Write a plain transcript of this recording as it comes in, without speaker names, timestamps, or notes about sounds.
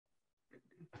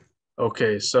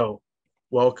Okay, so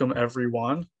welcome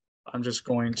everyone. I'm just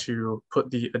going to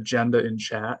put the agenda in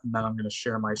chat and then I'm going to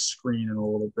share my screen in a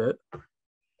little bit.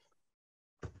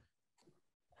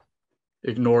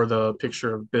 Ignore the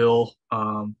picture of Bill.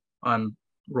 I'm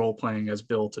role playing as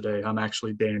Bill today. I'm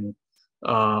actually Danny.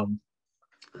 Um,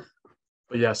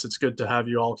 but yes, it's good to have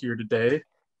you all here today.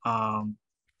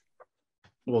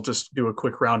 We'll just do a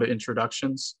quick round of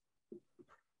introductions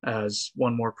as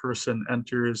one more person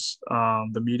enters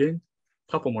the meeting.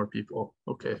 A couple more people.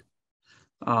 Okay.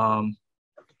 Um,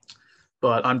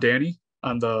 but I'm Danny.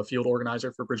 I'm the field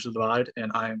organizer for Bridge the Divide,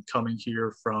 and I am coming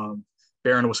here from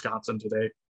Barron, Wisconsin today.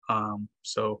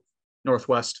 So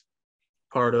northwest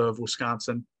part of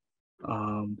Wisconsin,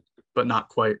 but not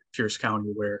quite Pierce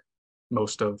County, where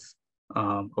most of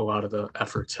a lot of the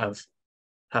efforts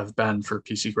have been for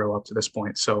PC Grow up to this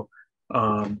point. So,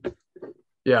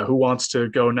 yeah, who wants to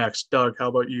go next? Doug, how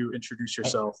about you introduce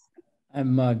yourself?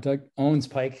 I'm Doug Owens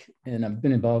Pike, and I've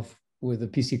been involved with the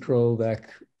PC Crow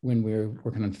back when we were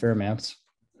working on fair maps.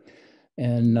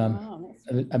 And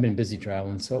I've been busy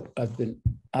traveling, so I've been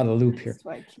out of the loop here.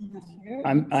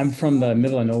 I'm from the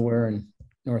middle of nowhere and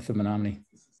north of Menominee.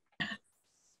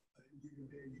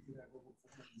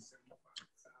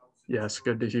 Yes,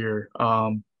 good to hear.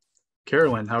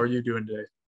 Carolyn, how are you doing today?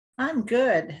 I'm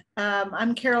good.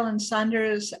 I'm Carolyn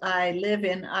Saunders. I live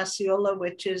in Osceola,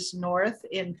 which is north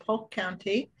in Polk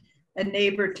County, a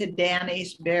neighbor to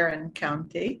Danny's Barron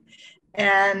County.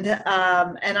 And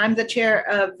I'm the chair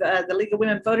of the League of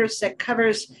Women Voters that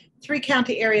covers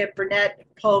 3-county area, Burnett,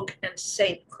 Polk, and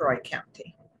St. Croix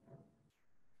County.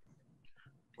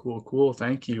 Cool.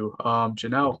 Thank you.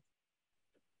 Janelle.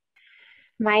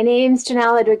 My name's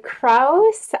Janelle Edward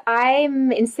Krause.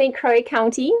 I'm in St. Croix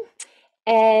County,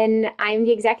 and I'm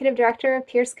the executive director of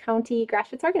Pierce County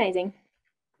Grassroots Organizing.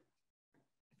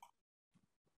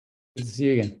 Good to see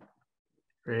you again.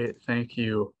 Great, thank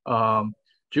you.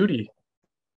 Judy.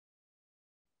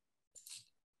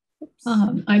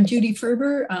 I'm Judy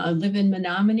Ferber. I live in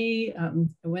Menominee. I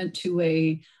went to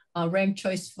a ranked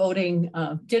choice voting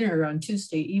dinner on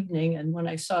Tuesday evening, and when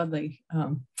I saw the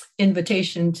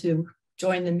invitation to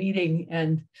join the meeting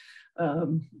and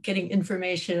getting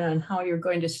information on how you're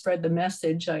going to spread the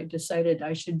message, I decided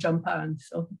I should jump on.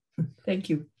 So thank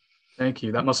you. Thank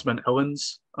you. That must have been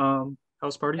Ellen's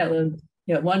house party. Ellen,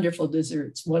 yeah, wonderful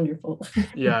desserts, wonderful.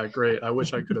 Yeah, great. I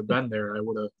wish I could have been there.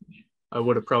 I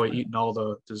would have probably eaten all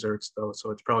the desserts though,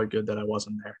 so it's probably good that I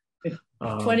wasn't there.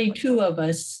 22 of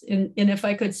us, and if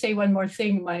I could say one more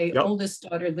thing, my oldest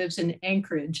daughter lives in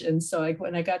Anchorage, and so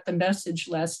when I got the message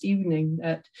last evening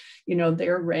that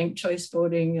their ranked choice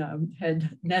voting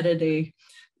had netted a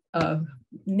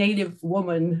Native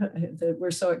woman that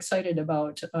we're so excited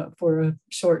about for a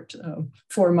short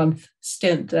 4-month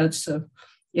stint, that's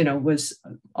was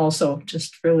also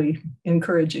just really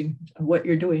encouraging what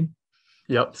you're doing.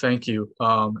 Yep, thank you.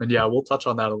 And yeah, we'll touch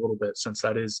on that a little bit since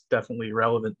that is definitely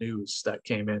relevant news that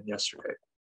came in yesterday.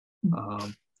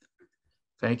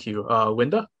 Thank you.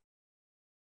 Linda?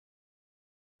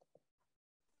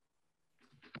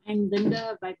 I'm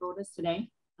Linda Vigotis today.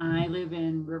 I live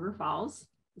in River Falls,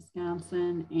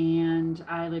 Wisconsin, and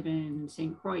I live in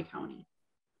St. Croix County.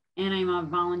 And I'm a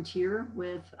volunteer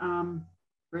with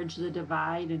Bridge the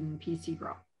Divide and PC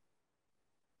Grow.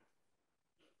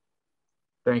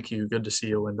 Thank you. Good to see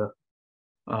you, Linda.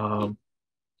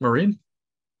 Maureen?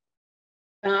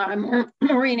 I'm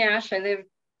Maureen Ash. I live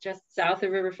just south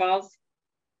of River Falls,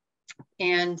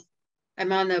 and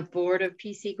I'm on the board of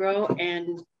PC Grow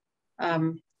and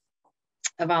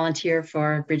a volunteer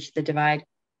for Bridge the Divide.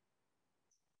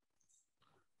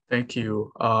 Thank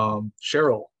you.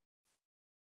 Cheryl?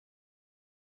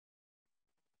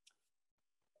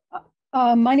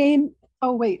 My name,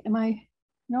 oh wait,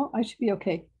 no, I should be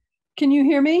okay. Can you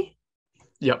hear me?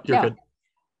 Yep, you're good.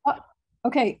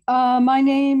 Okay, my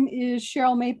name is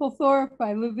Cheryl Maplethorpe.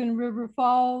 I live in River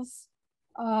Falls.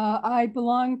 I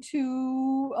belong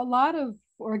to a lot of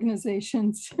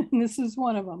organizations, and this is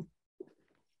one of them.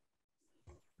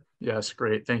 Yes,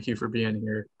 great. Thank you for being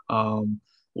here.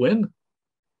 Lynn?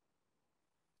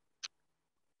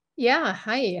 Yeah,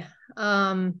 hi.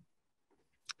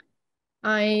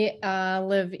 I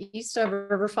live east of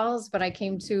River Falls, but I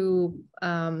came to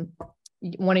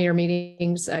one of your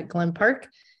meetings at Glen Park.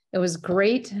 It was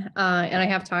great. And I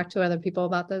have talked to other people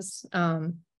about this,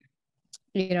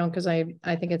 because I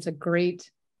think it's a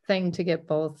great thing to get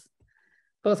both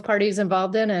parties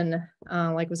involved in. And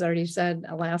like was already said,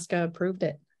 Alaska approved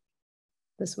it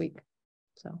this week.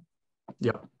 So.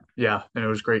 Yeah. And it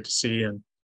was great to see. And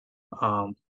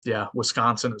yeah,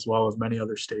 Wisconsin, as well as many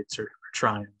other states are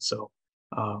trying. So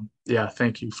yeah,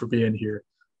 thank you for being here.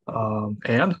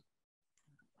 Anne?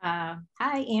 Hi,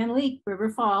 Ann Leek, River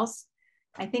Falls.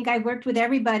 I think I've worked with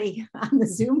everybody on the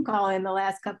Zoom call in the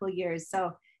last couple of years.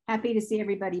 So happy to see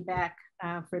everybody back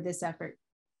for this effort.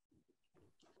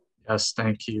 Yes,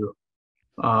 thank you.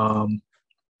 And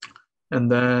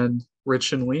then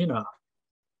Rich and Lena.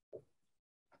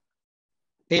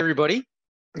 Hey, everybody.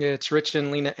 It's Rich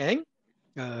and Lena Eng.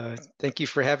 Thank you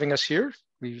for having us here.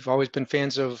 We've always been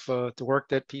fans of the work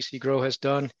that PC Grow has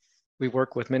done. We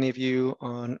work with many of you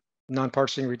on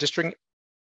nonpartisan redistricting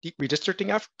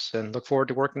efforts and look forward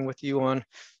to working with you on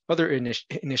other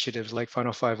initiatives like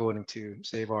Final Five voting to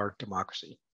save our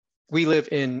democracy. We live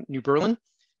in New Berlin,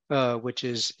 which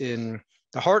is in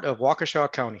the heart of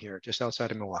Waukesha County here, just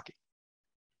outside of Milwaukee.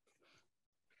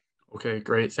 Okay,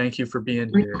 great. Thank you for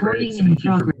being here. Great. Thank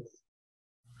you for...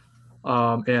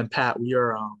 and Pat, we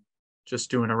are just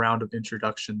doing a round of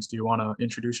introductions. Do you want to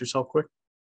introduce yourself quick?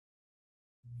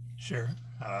 Sure.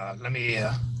 Let me...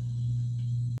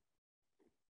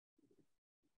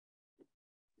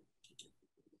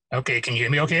 Okay, can you hear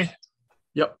me okay?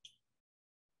 Yep.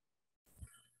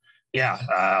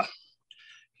 Yeah,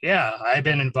 I've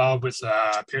been involved with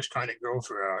Pierce County Grow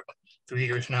for 3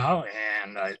 years now,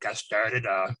 and I got started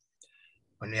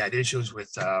when we had issues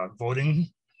with voting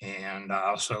and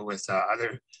also with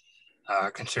other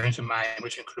concerns of mine,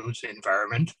 which includes the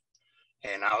environment,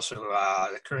 and also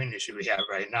the current issue we have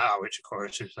right now, which of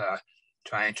course is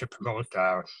trying to promote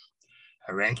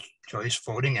ranked choice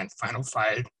voting and Final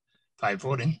Five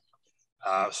voting.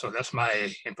 So that's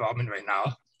my involvement right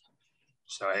now.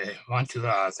 So I want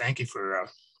to thank you for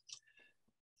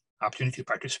opportunity to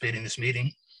participate in this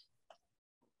meeting.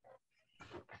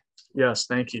 Yes,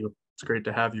 thank you. It's great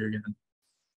to have you again.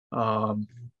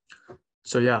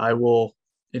 So yeah, I will,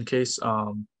 in case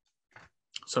some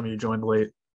of you joined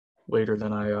later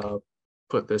than I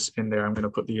put this in there, I'm going to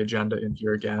put the agenda in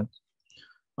here again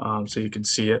so you can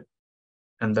see it.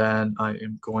 And then I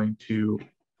am going to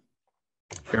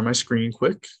share my screen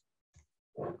quick,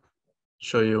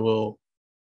 show you a little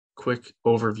quick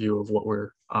overview of what we're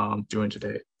doing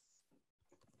today.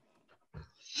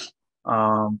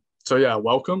 So yeah,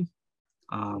 welcome.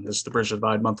 This is the Bridge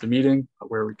Divide monthly meeting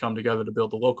where we come together to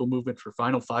build the local movement for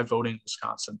Final Five voting in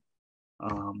Wisconsin.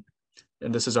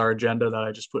 And this is our agenda that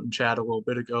I just put in chat a little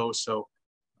bit ago. So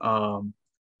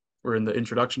we're in the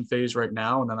introduction phase right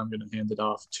now, and then I'm going to hand it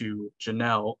off to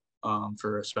Janelle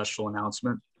for a special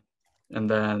announcement. And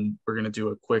then we're going to do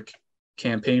a quick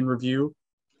campaign review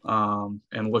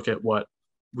and look at what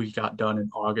we got done in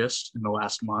August in the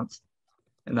last month.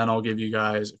 And then I'll give you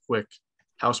guys a quick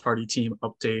house party team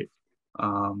update,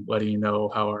 letting you know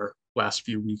how our last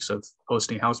few weeks of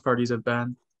hosting house parties have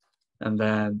been. And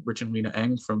then Rich and Lena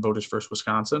Eng from Voters First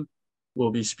Wisconsin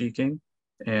will be speaking,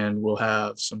 and we'll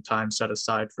have some time set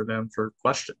aside for them for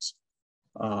questions.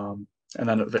 And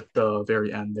then at the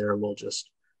very end there, we'll just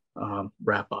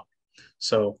wrap up.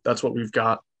 So that's what we've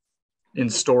got in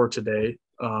store today.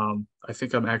 I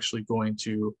think I'm actually going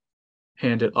to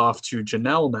hand it off to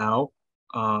Janelle now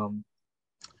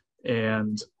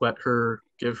and let her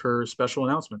give her special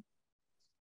announcement.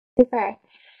 Super.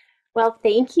 Well,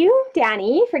 thank you,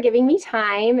 Danny, for giving me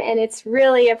time. And it's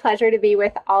really a pleasure to be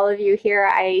with all of you here.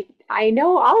 I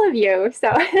know all of you,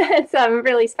 so it's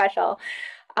really special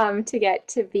to get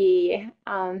to be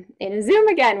in a Zoom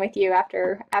again with you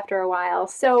after a while.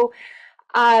 So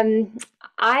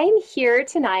I'm here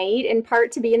tonight in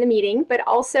part to be in the meeting, but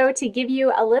also to give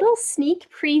you a little sneak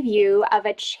preview of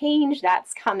a change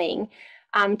that's coming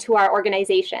to our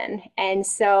organization. And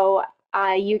so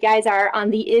you guys are on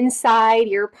the inside,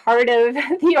 you're part of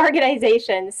the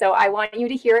organization, so I want you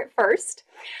to hear it first.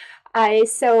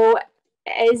 So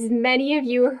as many of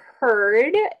you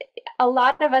heard, a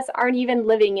lot of us aren't even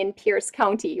living in Pierce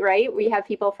County, right? We have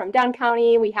people from Dunn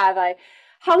County, we have a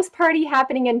house party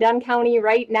happening in Dunn County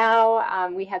right now.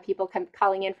 We have people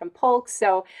calling in from Polk.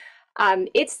 So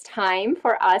it's time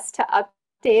for us to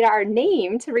update our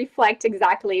name to reflect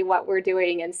exactly what we're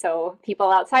doing. And so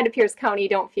people outside of Pierce County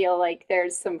don't feel like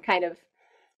there's some kind of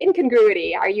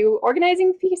incongruity. Are you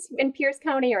organizing in Pierce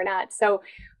County or not? So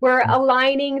we're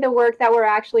aligning the work that we're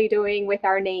actually doing with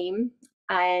our name.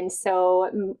 And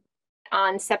so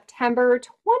on September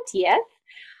 20th,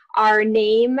 our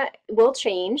name will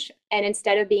change, and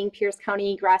instead of being Pierce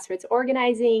County Grassroots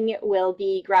Organizing, will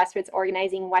be Grassroots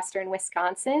Organizing Western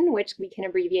Wisconsin, which we can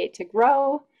abbreviate to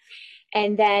GROW.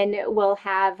 And then we'll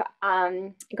have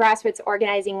Grassroots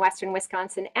Organizing Western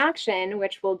Wisconsin Action,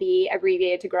 which will be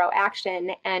abbreviated to GROW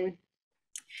Action. And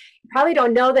you probably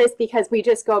don't know this because we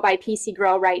just go by PC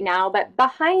Grow right now, but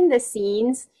behind the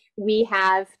scenes, we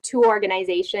have two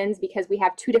organizations because we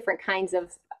have two different kinds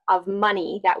of of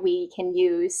money that we can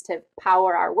use to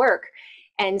power our work.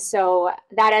 And so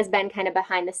that has been kind of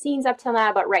behind the scenes up till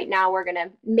now, but right now we're going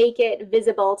to make it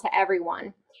visible to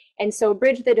everyone. And so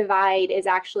Bridge the Divide is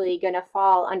actually going to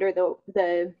fall under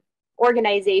the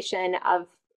organization of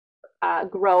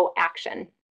Grow Action.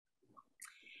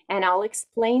 And I'll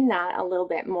explain that a little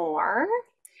bit more.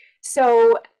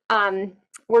 So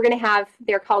we're going to have,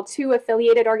 they're called two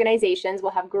affiliated organizations.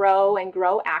 We'll have Grow and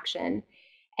Grow Action.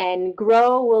 And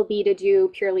Grow will be to do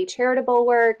purely charitable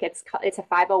work. It's a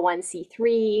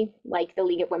 501c3, like the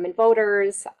League of Women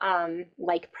Voters,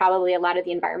 like probably a lot of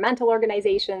the environmental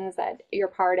organizations that you're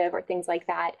part of or things like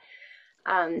that.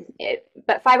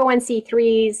 But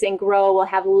 501c3s and Grow will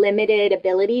have limited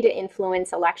ability to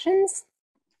influence elections,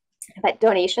 but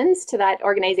donations to that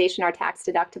organization are tax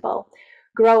deductible.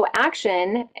 Grow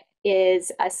Action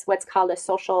is what's called a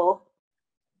social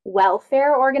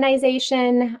welfare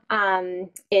organization.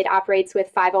 It operates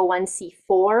with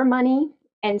 501c4 money.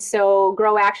 And so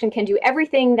Grow Action can do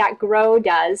everything that Grow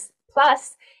does,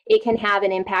 plus it can have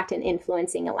an impact in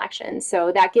influencing elections.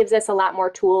 So that gives us a lot more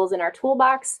tools in our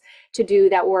toolbox to do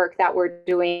that work that we're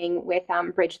doing with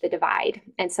Bridge the Divide.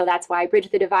 And so that's why Bridge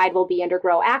the Divide will be under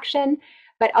Grow Action.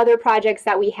 But other projects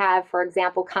that we have, for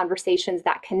example, Conversations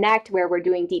That Connect, where we're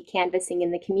doing deep canvassing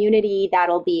in the community,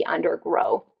 that'll be under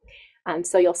Grow.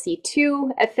 So you'll see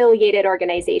two affiliated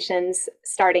organizations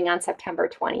starting on September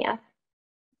 20th.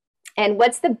 And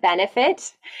what's the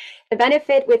benefit? The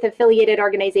benefit with affiliated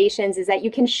organizations is that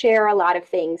you can share a lot of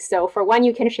things. So for one,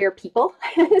 you can share people.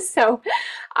 So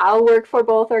I'll work for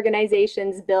both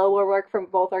organizations. Bill will work for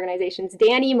both organizations.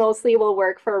 Danny mostly will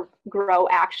work for Grow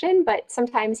Action, but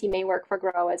sometimes he may work for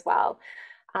Grow as well.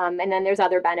 And then there's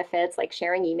other benefits like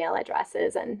sharing email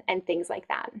addresses and things like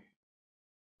that.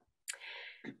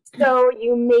 So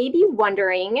you may be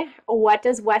wondering, what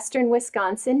does Western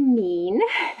Wisconsin mean?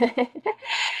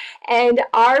 And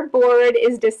our board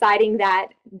is deciding that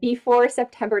before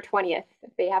September 20th,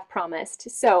 they have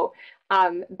promised. So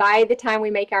by the time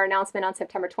we make our announcement on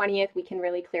September 20th, we can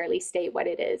really clearly state what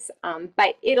it is.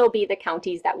 But it'll be the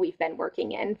counties that we've been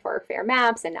working in for Fair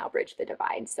Maps and now Bridge the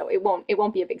Divide. So it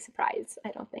won't be a big surprise,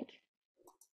 I don't think.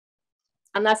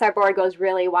 Unless our board goes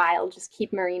really wild, just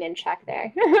keep Maureen in check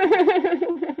there.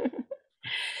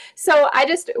 So I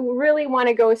just really want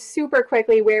to go super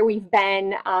quickly where we've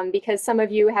been because some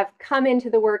of you have come into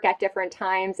the work at different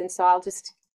times. And so I'll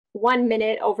just 1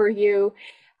 minute overview.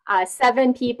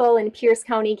 7 people in Pierce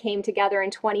County came together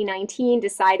in 2019,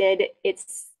 decided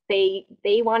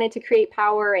they wanted to create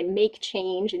power and make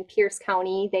change in Pierce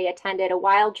County. They attended a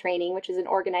WILD training, which is an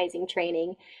organizing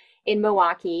training in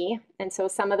Milwaukee. And so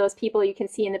some of those people you can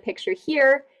see in the picture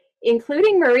here,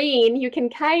 including Maureen, you can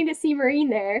kind of see Maureen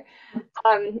there.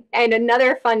 And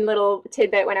another fun little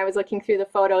tidbit when I was looking through the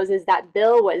photos is that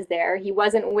Bill was there. He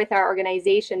wasn't with our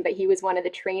organization, but he was one of the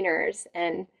trainers.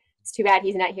 And it's too bad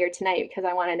he's not here tonight because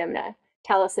I wanted him to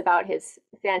tell us about his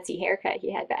fancy haircut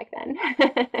he had back then.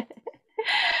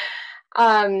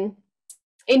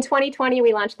 In 2020,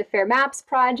 we launched the Fair Maps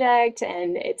project,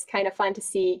 and it's kind of fun to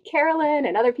see Carolyn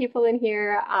and other people in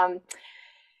here.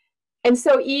 And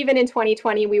so even in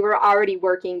 2020, we were already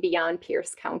working beyond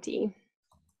Pierce County.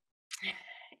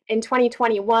 In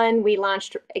 2021, we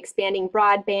launched Expanding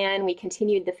Broadband. We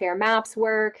continued the Fair Maps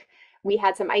work. We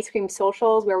had some ice cream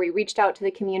socials where we reached out to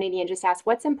the community and just asked,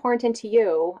 what's important to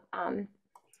you?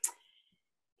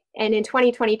 And in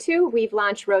 2022, we've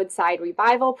launched Roadside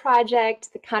Revival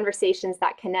Project, the Conversations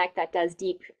That Connect, that does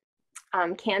deep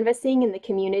canvassing in the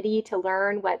community to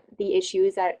learn what the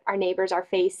issues that our neighbors are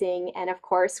facing. And of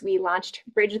course, we launched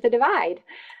Bridge the Divide,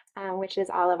 which is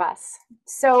all of us.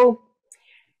 So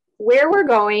where we're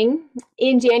going,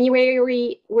 in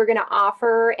January, we're going to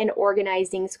offer an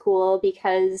organizing school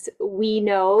because we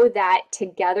know that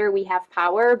together we have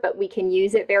power, but we can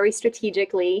use it very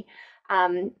strategically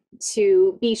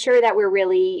to be sure that we're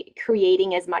really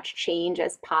creating as much change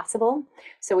as possible.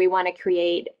 So we want to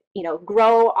create,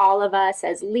 grow all of us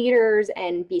as leaders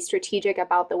and be strategic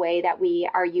about the way that we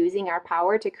are using our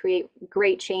power to create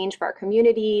great change for our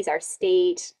communities, our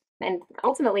state, and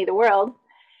ultimately the world.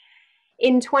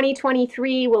 In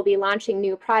 2023, we'll be launching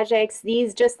new projects.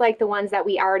 These, just like the ones that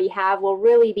we already have, will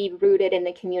really be rooted in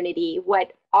the community.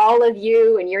 What all of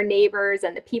you and your neighbors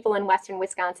and the people in Western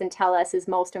Wisconsin tell us is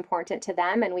most important to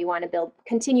them, and we want to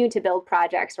continue to build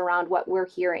projects around what we're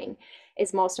hearing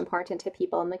is most important to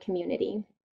people in the community.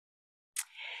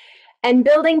 And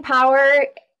building power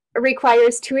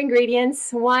requires 2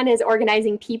 ingredients. One is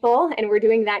organizing people, and we're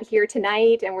doing that here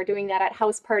tonight, and we're doing that at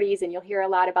house parties, and you'll hear a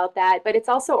lot about that. But it's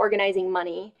also organizing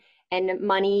money. and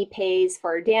money pays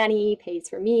for Danny, pays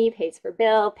for me, pays for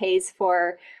Bill, pays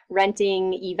for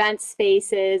renting event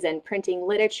spaces and printing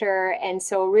literature. And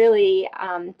so really,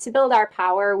 to build our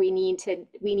power, we need to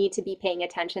be paying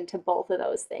attention to both of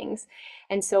those things.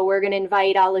 And so we're going to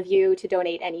invite all of you to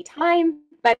donate anytime.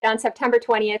 But on September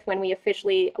 20th, when we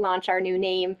officially launch our new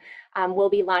name, we'll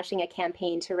be launching a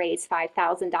campaign to raise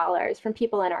 $5,000 from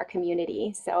people in our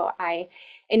community. So I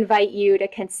invite you to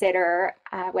consider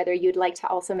whether you'd like to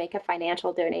also make a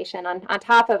financial donation on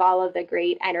top of all of the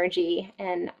great energy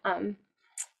and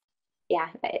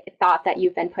thought that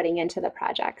you've been putting into the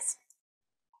projects.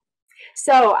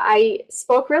 So I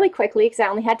spoke really quickly because I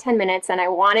only had 10 minutes and I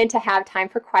wanted to have time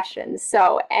for questions.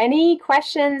 So any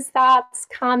questions, thoughts,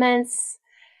 comments?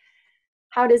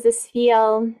 How does this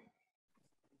feel?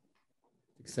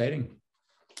 Exciting.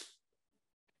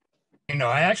 You know,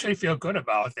 I actually feel good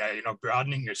about that, you know,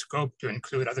 broadening your scope to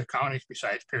include other counties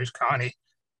besides Pierce County,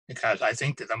 because I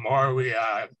think that the more we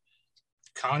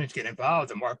counties get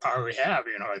involved, the more power we have,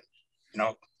 you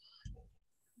know,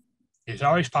 there's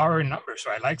always power in numbers,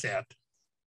 so I like that.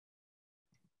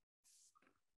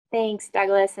 Thanks,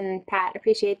 Douglas and Pat.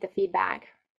 Appreciate the feedback.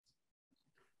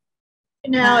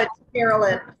 Now it's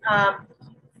Carolyn.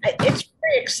 It's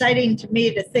very exciting to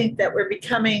me to think that we're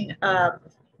becoming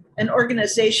an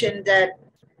organization that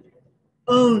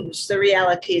owns the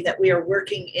reality that we are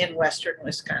working in Western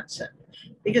Wisconsin.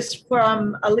 Because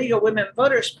from a League of Women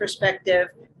Voters perspective,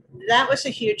 that was a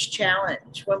huge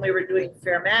challenge when we were doing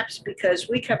Fair Maps, because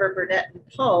we cover Burnett and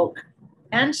Polk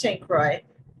and St. Croix,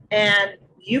 and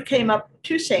you came up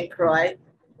to St. Croix,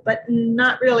 but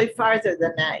not really farther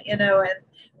than that, you know. And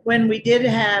when we did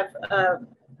have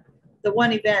the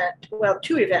one event, well,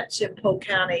 two events in Polk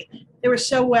County, they were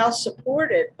so well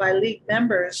supported by League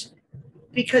members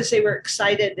because they were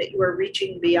excited that you were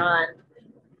reaching beyond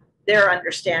their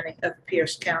understanding of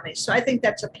Pierce County. So I think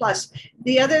that's a plus.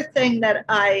 The other thing that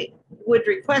I would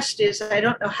request is, I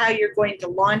don't know how you're going to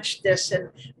launch this and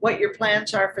what your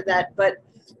plans are for that, but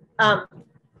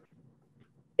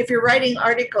if you're writing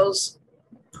articles,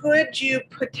 could you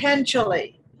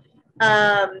potentially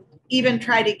even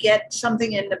try to get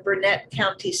something in the Burnett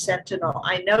County Sentinel?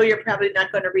 I know you're probably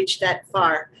not going to reach that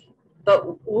far,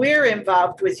 but we're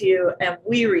involved with you and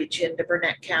we reach into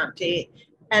Burnett County,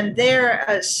 and they're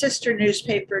a sister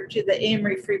newspaper to the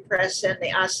Amory Free Press and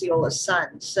the Osceola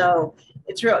Sun. So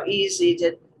it's real easy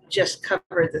to just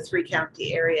cover the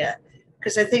 3-county area,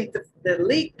 because I think the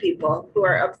League people who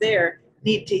are up there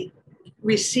need to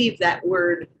receive that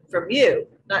word from you,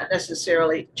 not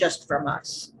necessarily just from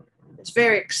us. It's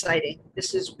very exciting.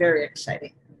 This is very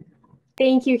exciting.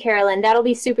 Thank you, Carolyn. That'll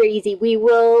be super easy. We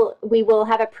will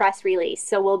have a press release,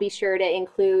 so we'll be sure to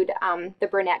include the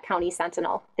Burnett County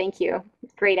Sentinel. Thank you.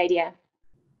 Great idea.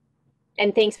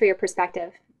 And thanks for your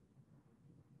perspective.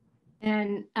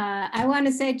 And I want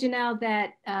to say, Janelle,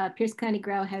 that Pierce County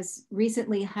Grow has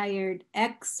recently hired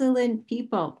excellent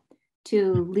people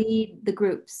to lead the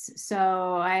groups.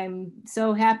 So I'm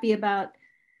so happy about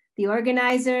the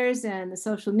organizers and the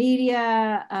social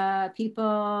media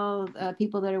people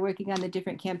that are working on the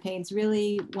different campaigns.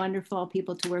 Really wonderful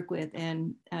people to work with,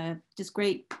 and just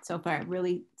great so far,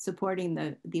 really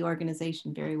supporting the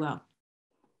organization very well.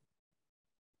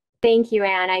 Thank you,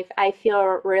 Anne. I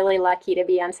feel really lucky to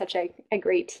be on such a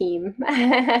great team.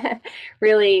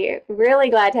 Really, really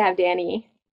glad to have Danny.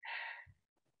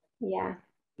 Yeah.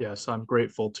 Yes, I'm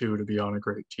grateful too to be on a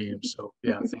great team. So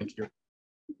yeah, thank you.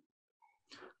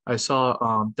 I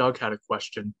saw Doug had a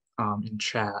question in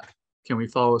chat. Can we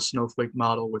follow a snowflake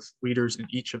model with leaders in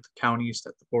each of the counties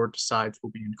that the board decides will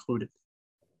be included?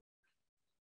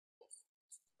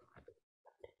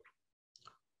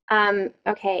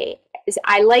 Okay,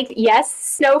 I like, yes,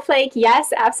 snowflake,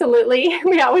 yes, absolutely.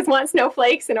 We always want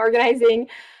snowflakes in organizing.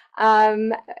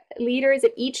 Leaders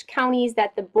of each counties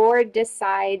that the board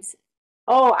decides.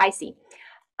 Oh, I see.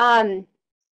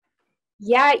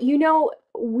 Yeah, you know,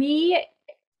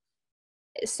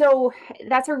 so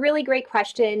that's a really great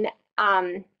question.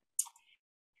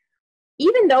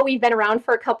 Even though we've been around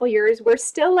for a couple years, we're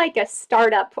still like a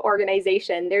startup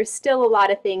organization. There's still a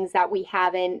lot of things that we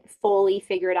haven't fully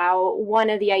figured out. One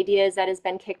of the ideas that has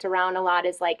been kicked around a lot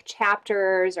is like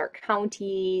chapters or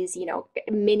counties, you know,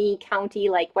 mini county.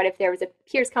 Like what if there was a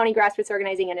Pierce County grassroots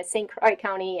organizing and a St. Croix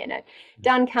County and a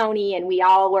Dunn County, and we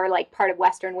all were like part of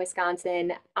Western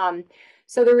Wisconsin.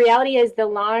 So the reality is the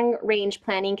Long Range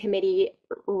Planning Committee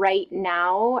right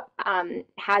now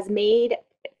has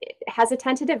a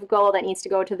tentative goal that needs to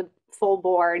go to the full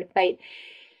board, but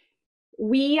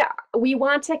we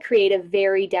want to create a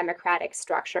very democratic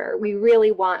structure. We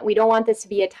don't want this to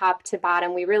be a top to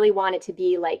bottom. We really want it to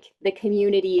be like the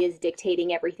community is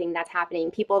dictating everything that's happening.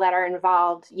 People that are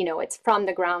involved, you know, it's from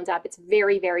the ground up. It's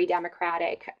very, very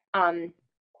democratic.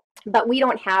 But we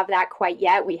don't have that quite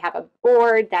yet. We have a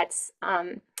board that's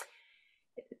not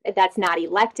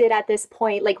elected at this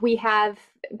point. Like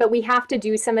but we have to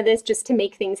do some of this just to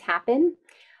make things happen.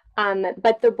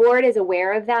 But the board is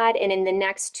aware of that. And in the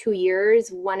next 2 years,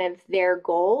 one of their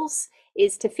goals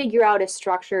is to figure out a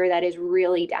structure that is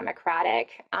really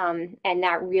democratic, and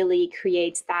that really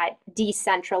creates that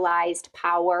decentralized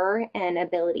power and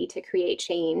ability to create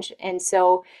change. And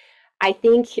so I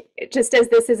think just as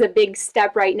this is a big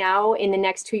step right now, in the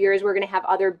next 2 years, we're going to have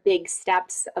other big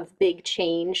steps of big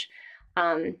change.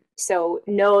 So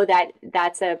know that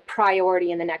that's a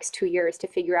priority in the next 2 years to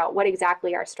figure out what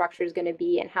exactly our structure is going to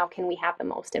be and how can we have the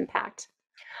most impact.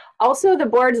 Also, the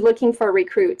board's looking for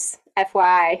recruits,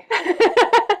 FYI.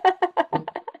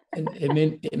 And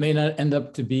it may not end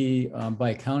up to be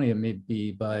by county, it may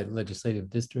be by legislative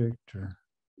district or.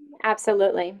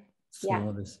 Absolutely. So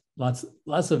yeah. There's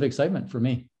lots of excitement for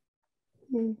me.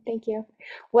 Thank you.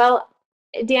 Well,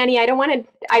 Danny, I don't want to,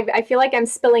 I feel like I'm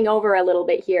spilling over a little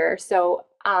bit here. So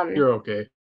you're okay.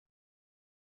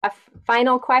 A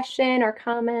final question or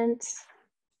comment?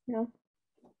 No?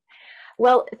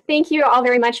 Well, thank you all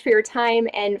very much for your time.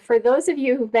 And for those of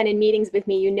you who've been in meetings with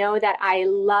me, you know that I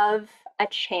love a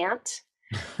chant.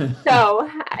 So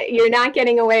you're not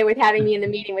getting away with having me in the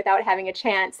meeting without having a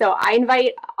chant. So I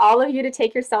invite all of you to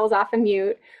take yourselves off of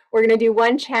mute. We're going to do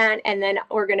one chant, and then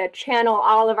we're going to channel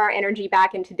all of our energy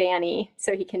back into Danny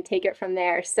so he can take it from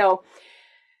there. So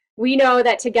we know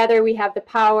that together we have the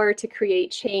power to create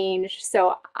change.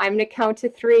 So I'm going to count to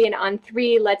 3, and on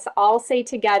 3, let's all say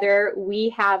together, we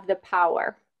have the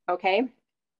power. Okay?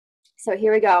 So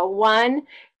here we go. 1,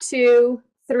 2,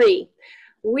 3.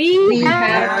 We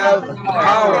have the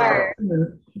power.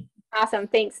 Awesome.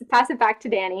 Thanks. Pass it back to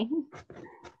Danny.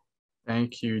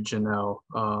 Thank you,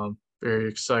 Janelle. Very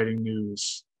exciting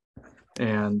news.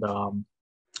 And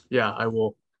yeah, I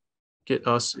will get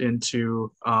us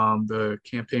into the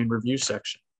campaign review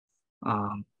section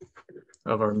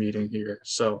of our meeting here.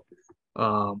 So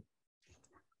in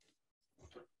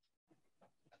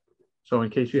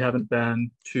case you haven't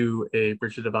been to a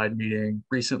Bridge the Divide meeting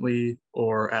recently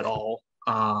or at all,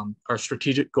 our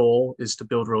strategic goal is to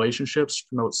build relationships,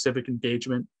 promote civic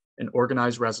engagement, and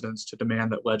organize residents to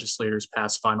demand that legislators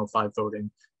pass Final 5 voting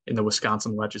in the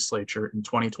Wisconsin legislature in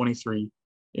 2023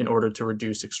 in order to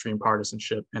reduce extreme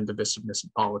partisanship and divisiveness in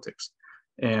politics.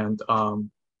 And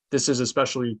this is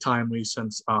especially timely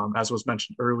since, as was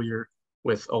mentioned earlier,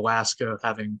 with Alaska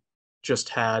having just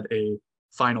had a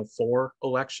Final 4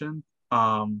 election,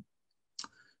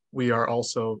 we are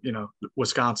also, you know,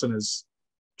 Wisconsin is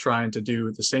trying to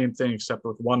do the same thing except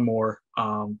with one more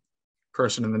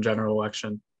person in the general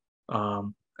election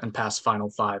and pass Final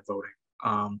 5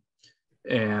 voting.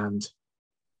 And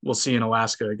we'll see in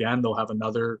Alaska again, they'll have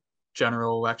another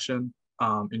general election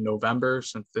in November,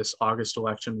 since this August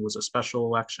election was a special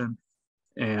election.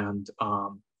 And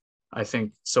I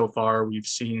think so far we've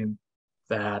seen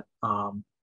that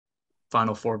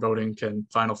Final 4 voting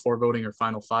or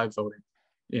Final 5 voting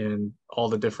in all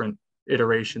the different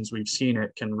iterations we've seen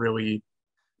it can really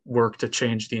work to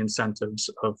change the incentives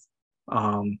of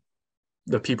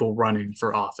the people running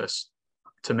for office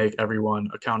to make everyone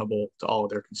accountable to all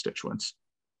of their constituents,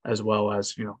 as well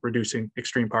as, you know, reducing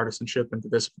extreme partisanship and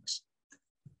divisiveness.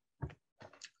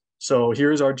 So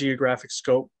here's our geographic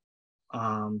scope.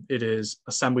 It is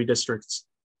Assembly Districts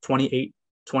 28,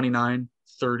 29,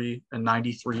 30, and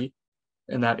 93.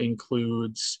 And that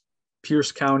includes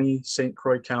Pierce County, St.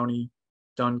 Croix County,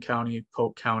 Dunn County,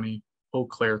 Polk County, Eau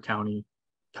Claire County,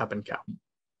 Pepin County.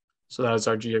 So that is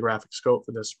our geographic scope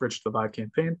for this Bridge the Divide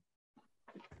campaign.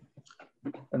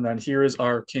 And then here is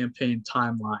our campaign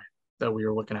timeline that we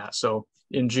are looking at. So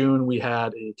in June, we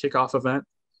had a kickoff event,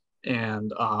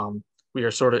 and we are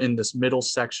sort of in this middle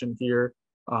section here,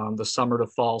 the summer to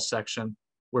fall section,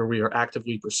 where we are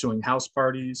actively pursuing house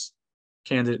parties,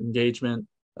 candidate engagement,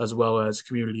 as well as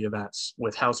community events,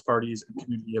 with house parties and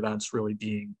community events really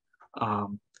being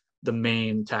the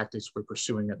main tactics we're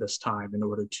pursuing at this time in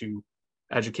order to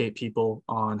educate people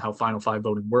on how Final 5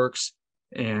 voting works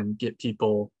and get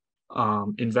people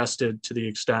invested to the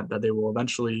extent that they will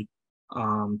eventually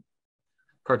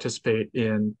participate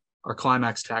in our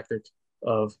climax tactic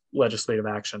of legislative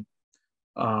action.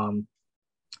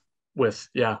 With,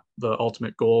 yeah, the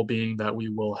ultimate goal being that we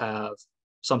will have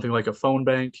something like a phone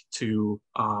bank to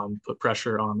put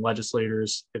pressure on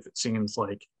legislators if it seems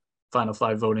like Final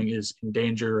 5 voting is in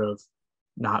danger of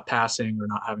not passing or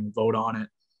not having a vote on it.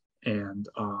 And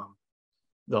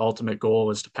the ultimate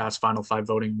goal is to pass Final Five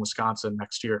voting in Wisconsin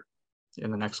next year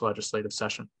in the next legislative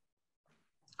session.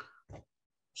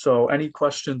 So any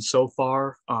questions so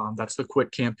far? That's the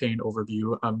quick campaign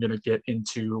overview. I'm going to get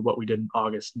into what we did in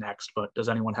August next, but does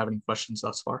anyone have any questions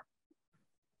thus far?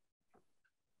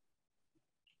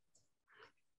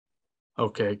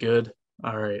 Okay, good.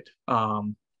 All right.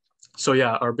 So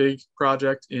yeah, our big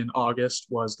project in August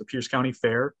was the Pierce County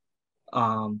Fair.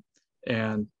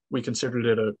 And we considered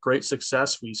it a great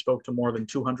success. We spoke to more than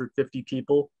 250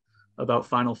 people about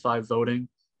Final Five voting.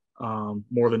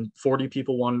 More than 40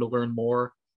 people wanted to learn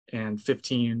more, and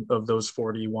 15 of those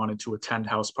 40 wanted to attend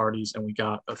house parties, and we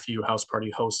got a few house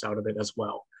party hosts out of it as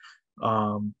well.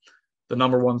 The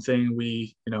number one thing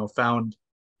we found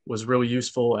was really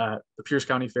useful at the Pierce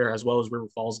County Fair, as well as River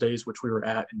Falls Days, which we were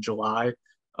at in July,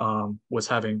 was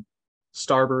having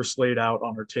Starburst laid out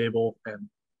on our table, and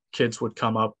kids would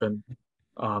come up and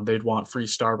they'd want free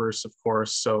Starbursts, of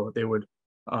course. So they would,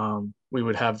 we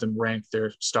would have them rank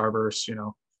their Starburst,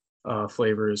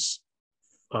 flavors,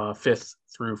 5th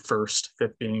through 1st,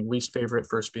 5th being least favorite,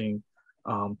 1st being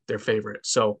their favorite.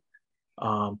 So,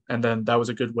 and then that was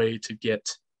a good way to get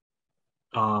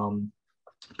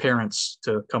parents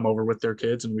to come over with their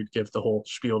kids, and we'd give the whole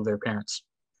spiel to their parents.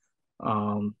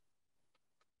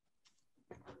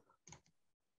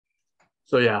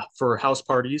 So yeah, for house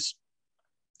parties,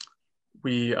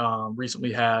 we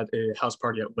recently had a house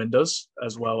party at Linda's,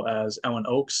 as well as Ellen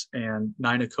Oaks, and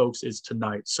Nina Cokes is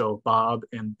tonight. So Bob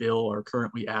and Bill are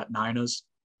currently at Nina's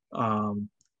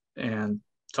and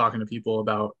talking to people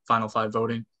about Final Five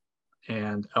voting.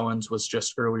 And Ellen's was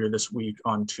just earlier this week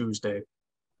on Tuesday.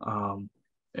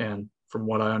 And from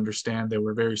what I understand, they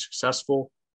were very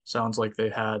successful. Sounds like they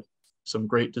had some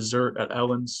great dessert at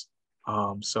Ellen's.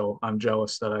 So I'm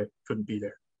jealous that I couldn't be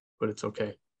there, but it's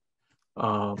okay.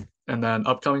 And then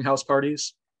upcoming house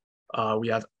parties, we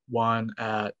have one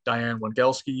at Diane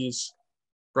Wengelski's,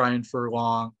 Brian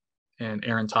Furlong, and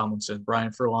Aaron Tomlinson.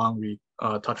 Brian Furlong, we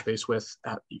touched base with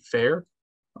at the fair,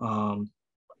 got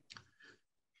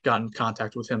in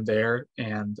contact with him there,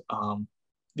 and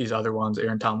these other ones,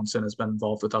 Aaron Tomlinson has been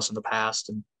involved with us in the past,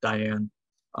 and Diane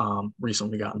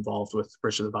recently got involved with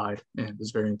Bridge to the Divide and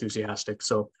is very enthusiastic.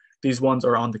 So these ones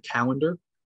are on the calendar.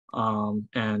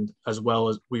 And as well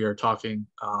as we are talking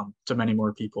to many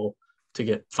more people to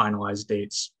get finalized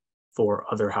dates for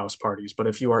other house parties. But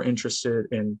if you are interested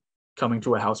in coming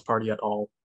to a house party at all,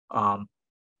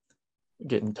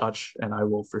 get in touch and I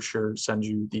will for sure send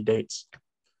you the dates.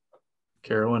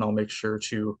 Carolyn, I'll make sure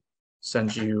to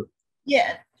send you.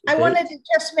 Yeah, I wanted to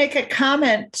just make a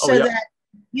comment so that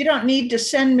you don't need to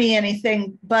send me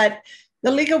anything, but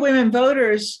the League of Women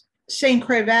Voters St.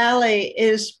 Croix Valley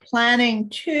is planning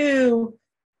 2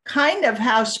 kind of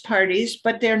house parties,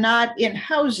 but they're not in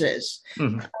houses.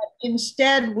 Mm-hmm.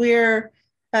 Instead, we're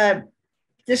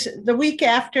the week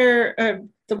after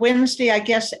the Wednesday, I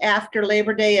guess, after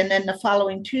Labor Day, and then the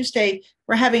following Tuesday,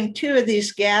 we're having 2 of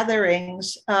these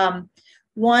gatherings,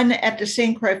 one at the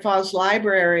St. Croix Falls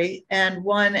Library and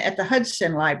one at the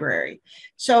Hudson Library.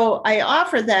 So I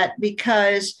offer that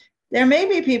because there may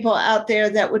be people out there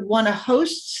that would want to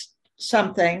host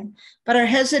something, but are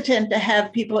hesitant to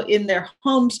have people in their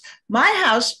homes. My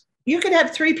house, you could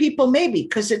have 3 people maybe,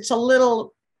 because it's a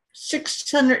little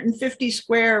 650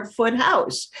 square foot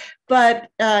house. But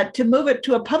to move it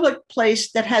to a public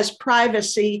place that has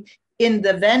privacy in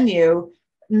the venue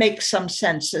makes some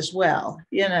sense as well,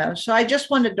 So I just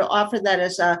wanted to offer that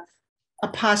as a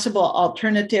possible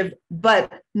alternative,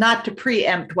 but not to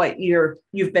preempt what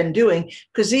you've been doing,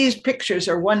 because these pictures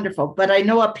are wonderful. But I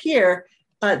know up here,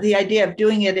 the idea of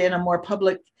doing it in a more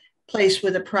public place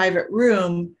with a private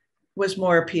room was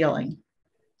more appealing.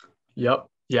 Yep.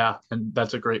 Yeah. And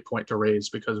that's a great point to raise,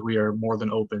 because we are more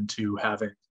than open to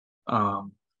having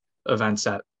events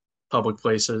at public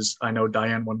places. I know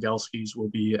Diane Wengelski's will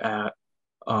be at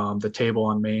the Table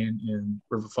on Main in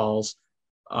River Falls.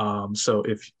 So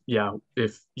if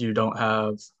you don't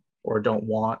have or don't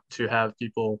want to have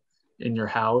people in your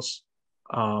house,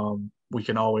 we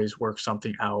can always work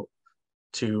something out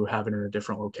to have it in a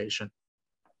different location.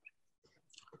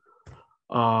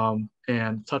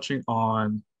 And touching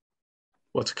on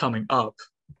what's coming up,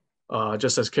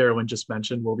 just as Carolyn just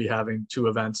mentioned, we'll be having 2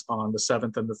 events on the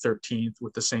 7th and the 13th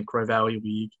with the St. Croix Valley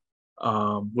League,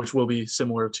 which will be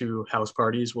similar to house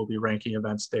parties. We'll be ranking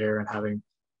events there and having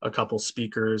a couple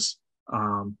speakers,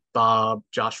 Bob,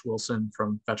 Josh Wilson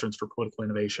from Veterans for Political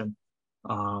Innovation,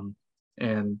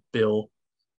 and Bill.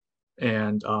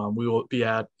 And we will be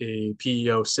at a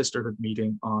PEO Sisterhood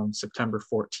meeting on September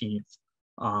 14th.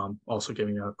 also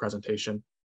giving a presentation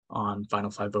on Final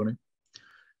Five voting.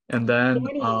 And then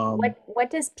Danny, what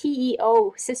does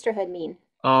PEO sisterhood mean?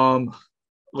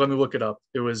 Let me look it up.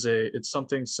 It's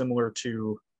something similar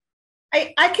to.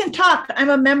 I can talk. I'm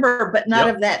a member, but not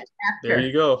of that chapter. There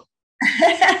you go.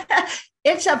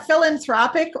 It's a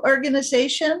philanthropic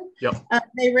organization. Yep.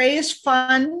 They raise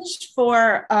funds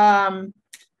for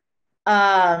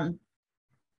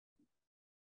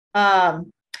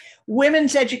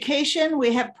women's education.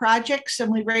 We have projects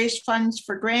and we raise funds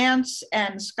for grants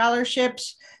and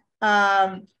scholarships,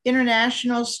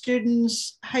 international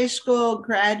students, high school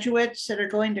graduates that are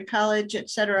going to college,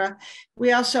 etc.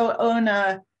 We also own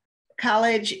a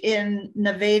college in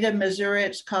Nevada, Missouri.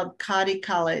 It's called Cody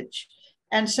College.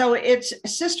 And so it's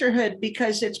sisterhood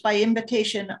because it's by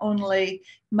invitation only,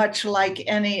 much like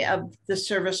any of the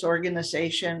service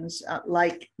organizations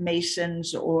like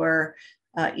Masons or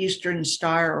Eastern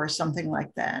Star or something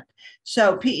like that.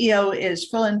 So PEO is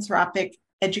Philanthropic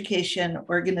Education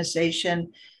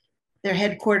Organization. They're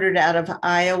headquartered out of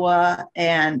Iowa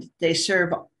and they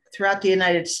serve throughout the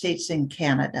United States and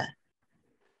Canada.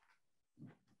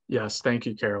 Yes, thank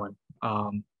you, Carolyn.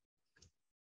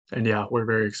 And yeah, we're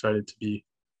very excited to be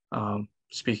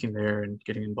speaking there and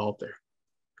getting involved there.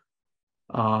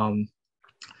 And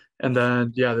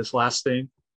then, yeah, this last thing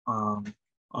on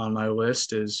my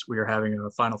list is we are having a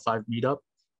Final Five meetup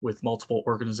with multiple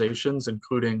organizations,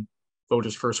 including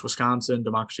Voters First Wisconsin,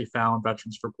 Democracy Found,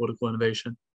 Veterans for Political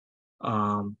Innovation,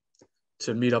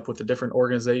 to meet up with the different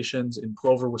organizations in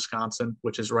Plover, Wisconsin,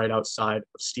 which is right outside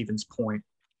of Stevens Point.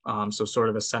 So sort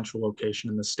of a central location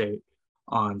in the state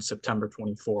on September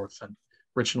 24th. And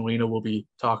Rich and Lena will be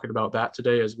talking about that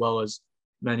today, as well as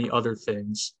many other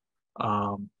things.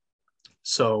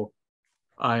 So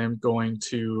I am going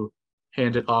to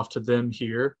hand it off to them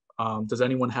here. Does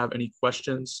anyone have any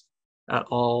questions at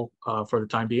all for the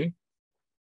time being?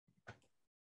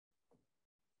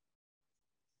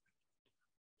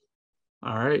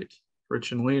 All right,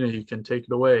 Rich and Lena, you can take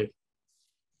it away.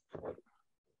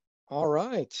 All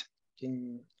right.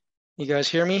 Can you guys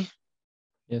hear me?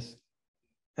 Yes.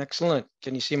 Excellent.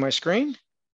 Can you see my screen?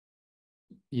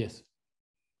 Yes.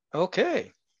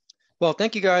 Okay. Well,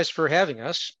 thank you guys for having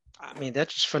us. I mean,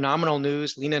 that's just phenomenal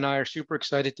news. Lena and I are super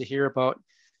excited to hear about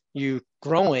you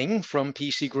growing from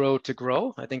PC Grow to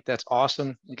Grow. I think that's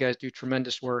awesome. You guys do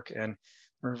tremendous work, and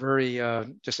we're very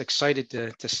just excited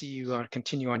to see you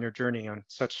continue on your journey on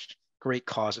such great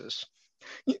causes.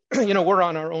 You know, we're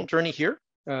on our own journey here.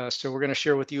 So we're going to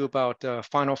share with you about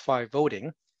Final Five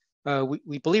voting.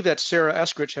 We believe that Sarah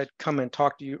Eskridge had come and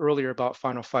talked to you earlier about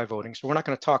Final Five voting. So we're not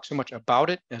going to talk so much about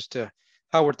it as to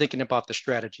how we're thinking about the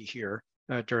strategy here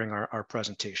during our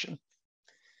presentation.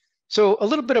 So a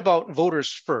little bit about Voters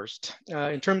First.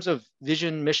 In terms of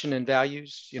vision, mission, and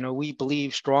values, you know, we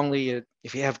believe strongly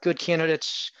if you have good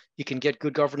candidates, you can get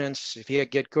good governance. If you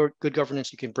get good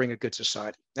governance, you can bring a good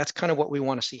society. That's kind of what we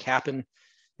want to see happen.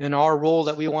 And our role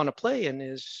that we want to play in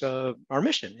is our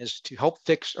mission is to help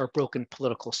fix our broken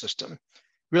political system.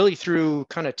 Really through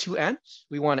kind of two ends.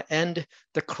 We want to end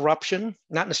the corruption,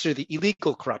 not necessarily the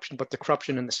illegal corruption, but the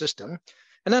corruption in the system.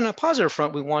 And then on a positive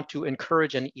front, we want to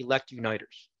encourage and elect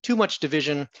uniters. Too much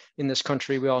division in this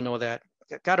country, we all know that.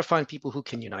 Got to find people who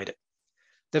can unite it.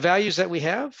 The values that we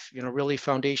have, you know, really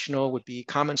foundational would be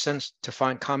common sense to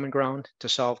find common ground, to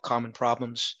solve common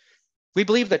problems. We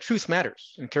believe that truth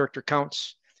matters and character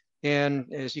counts.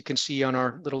 And as you can see on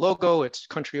our little logo, it's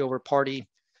country over party.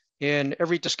 And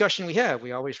every discussion we have,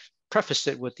 we always preface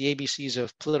it with the ABCs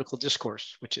of political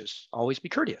discourse, which is always be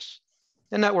courteous.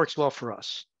 And that works well for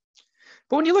us.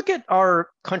 But when you look at our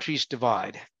country's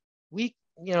divide,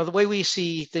 the way we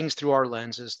see things through our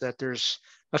lens is that there's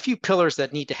a few pillars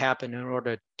that need to happen in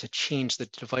order to change the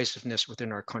divisiveness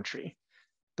within our country.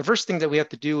 The first thing that we have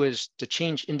to do is to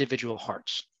change individual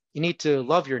hearts. You need to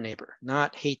love your neighbor,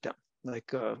 not hate them,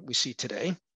 like we see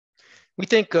today. We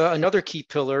think another key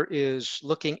pillar is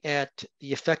looking at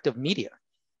the effect of media.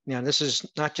 Now, this is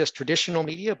not just traditional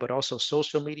media, but also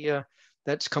social media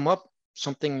that's come up.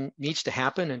 Something needs to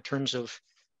happen in terms of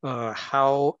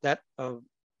how that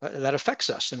affects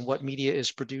us and what media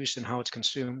is produced and how it's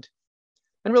consumed.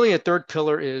 And really a third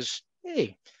pillar is,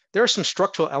 hey, there are some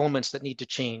structural elements that need to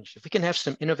change. If we can have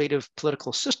some innovative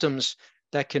political systems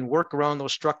that can work around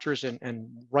those structures and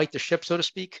right the ship, so to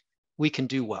speak, we can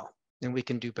do well and we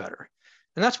can do better.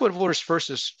 And that's what Voters First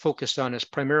is focused on, is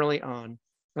primarily on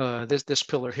this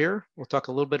pillar here. We'll talk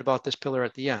a little bit about this pillar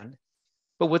at the end.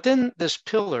 But within this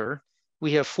pillar,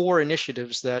 we have 4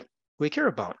 initiatives that we care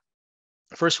about.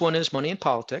 The first one is money in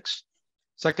politics.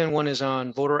 Second one is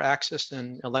on voter access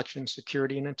and election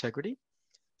security and integrity.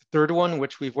 The Third one,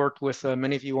 which we've worked with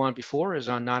many of you on before, is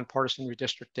on nonpartisan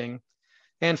redistricting.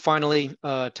 And finally,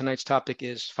 tonight's topic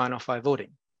is Final Five voting.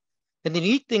 And the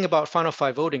neat thing about Final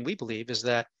Five voting, we believe, is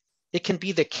that it can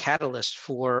be the catalyst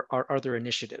for our other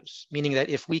initiatives, meaning that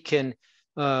if we can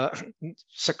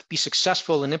be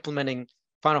successful in implementing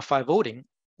Final Five voting,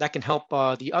 that can help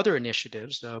the other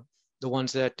initiatives, the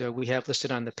ones that we have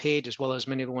listed on the page, as well as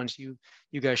many of the ones you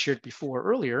guys shared before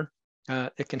earlier.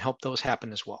 It can help those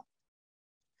happen as well.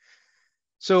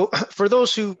 So for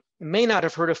those who may not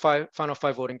have heard of Final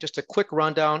Five voting, just a quick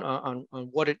rundown on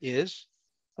what it is.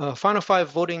 Final Five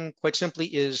voting, quite simply,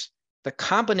 is the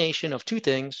combination of two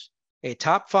things: a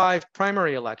top 5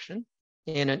 primary election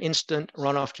and an instant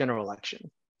runoff general election.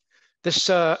 This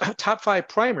top 5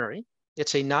 primary,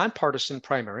 it's a nonpartisan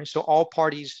primary, so all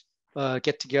parties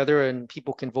get together and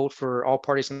people can vote for all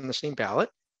parties on the same ballot.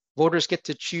 Voters get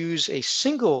to choose a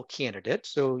single candidate,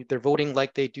 so they're voting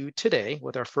like they do today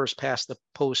with our first past the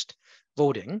post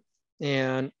voting.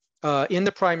 And in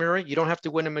the primary, you don't have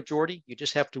to win a majority, you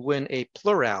just have to win a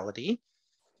plurality.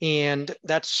 And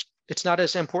it's not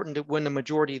as important to win the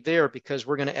majority there, because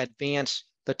we're going to advance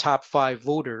the top 5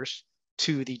 voters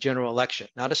to the general election.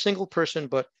 Not a single person,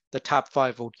 but the top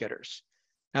 5 vote getters.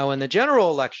 Now in the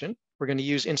general election, we're going to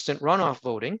use instant runoff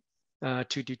voting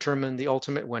to determine the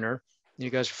ultimate winner. You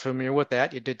guys are familiar with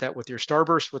that. You did that with your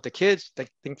Starburst with the kids. I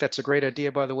think that's a great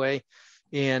idea, by the way.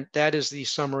 And that is the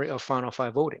summary of Final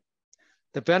Five voting.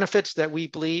 The benefits that we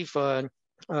believe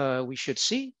we should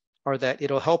see are that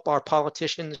it'll help our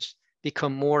politicians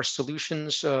become more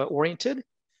solutions oriented.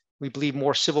 We believe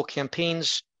more civil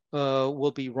campaigns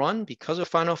will be run because of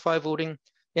Final Five voting.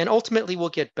 And ultimately, we'll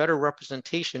get better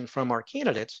representation from our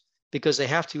candidates because they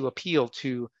have to appeal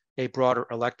to a broader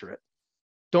electorate.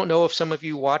 Don't know if some of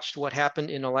you watched what happened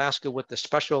in Alaska with the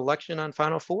special election on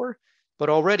Final Four, but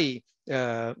already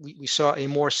we saw a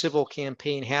more civil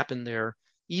campaign happen there,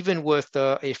 even with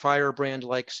a firebrand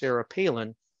like Sarah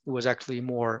Palin, who was actually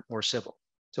more civil.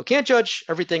 So can't judge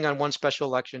everything on one special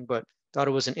election, but thought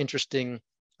it was an interesting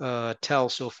tell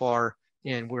so far,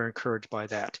 and we're encouraged by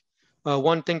that.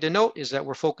 One thing to note is that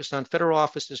we're focused on federal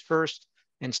offices first,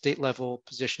 and state level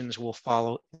positions will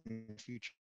follow in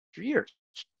future years.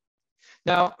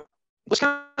 Now,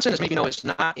 Wisconsin, as maybe you know, is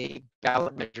not a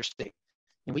ballot measure state.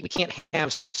 And we can't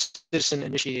have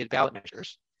citizen-initiated ballot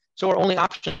measures. So our only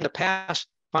option to pass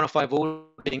Final Five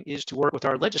voting is to work with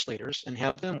our legislators and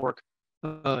have them work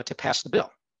to pass the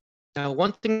bill. Now,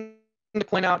 one thing to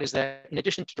point out is that in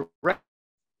addition to directly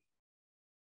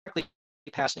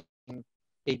passing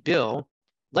a bill,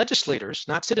 legislators,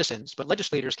 not citizens, but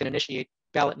legislators can initiate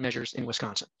ballot measures in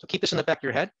Wisconsin. So keep this in the back of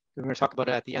your head. We're going to talk about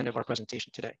it at the end of our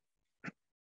presentation today.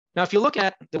 Now, if you look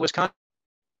at the Wisconsin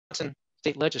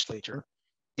state legislature,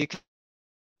 you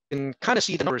can kind of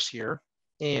see the numbers here.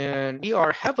 And we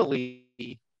are heavily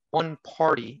one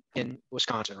party in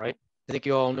Wisconsin, right? I think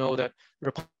you all know that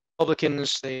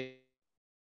Republicans, they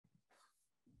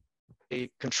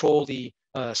control the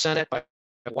Senate by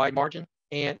a wide margin.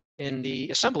 And in the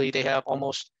Assembly, they have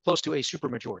almost close to a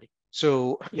supermajority.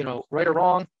 So, right or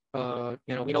wrong,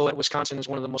 we know that Wisconsin is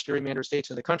one of the most gerrymandered states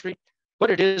in the country. But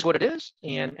it is what it is,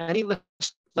 and any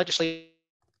legislation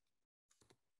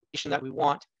that we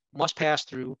want must pass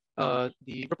through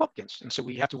the Republicans. And so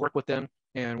we have to work with them,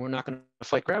 and we're not going to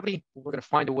fight gravity. We're going to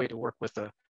find a way to work with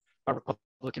our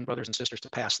Republican brothers and sisters to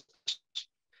pass this.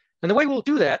 And the way we'll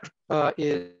do that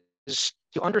is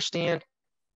to understand.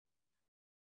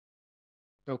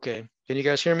 Okay, can you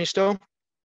guys hear me still?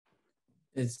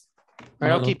 It's all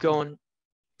right, I'll keep going.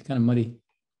 It's kind of muddy.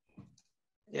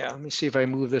 Yeah, let me see if I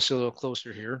move this a little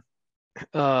closer here.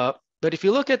 But if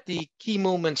you look at the key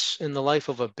moments in the life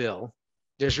of a bill,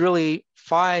 there's really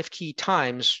 5 key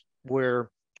times where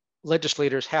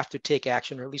legislators have to take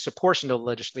action, or at least a portion of the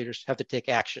legislators have to take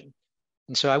action.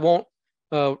 And so I won't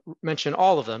mention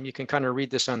all of them. You can kind of read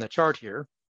this on the chart here.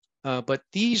 But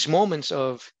these moments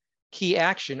of key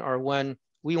action are when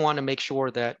we want to make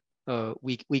sure that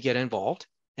we get involved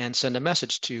and send a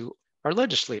message to our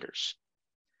legislators.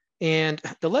 And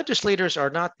the legislators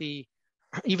are not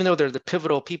even though they're the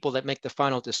pivotal people that make the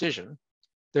final decision,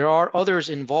 there are others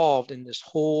involved in this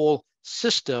whole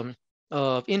system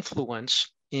of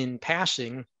influence in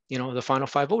passing, the Final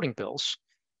Five voting bills.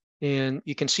 And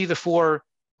you can see the 4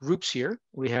 groups here.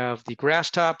 We have the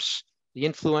grass tops, the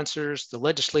influencers, the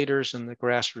legislators, and the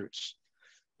grassroots.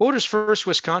 Voters First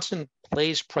Wisconsin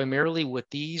plays primarily with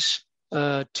these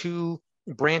 2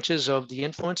 branches of the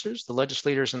influencers, the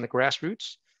legislators and the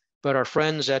grassroots. But our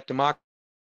friends at Democracy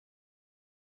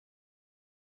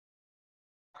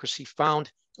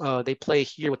Found, they play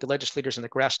here with the legislators and the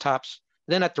grass tops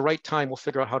Then at the right time, we'll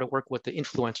figure out how to work with the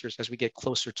influencers as we get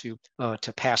closer to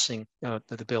passing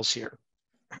the bills here.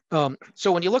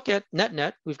 So when you look at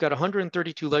net, we've got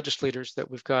 132 legislators that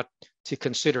we've got to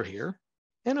consider here,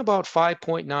 and about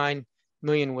 5.9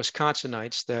 million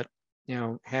Wisconsinites that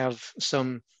have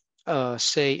some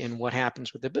say in what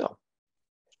happens with the bill.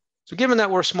 So given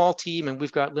that we're a small team and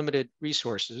we've got limited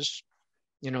resources,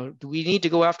 do we need to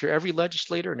go after every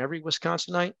legislator and every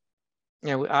Wisconsinite?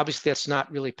 Obviously that's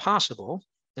not really possible.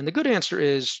 And the good answer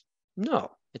is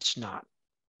no, it's not.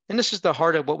 And this is the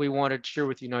heart of what we wanted to share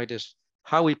with you tonight, is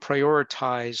how we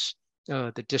prioritize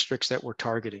the districts that we're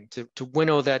targeting to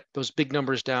winnow those big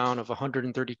numbers down of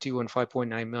 132 and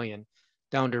 5.9 million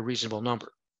down to a reasonable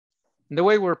number. And the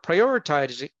way we're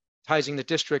prioritizing the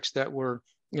districts that we're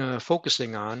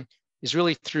focusing on is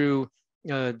really through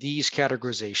these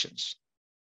categorizations.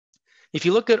 If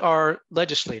you look at our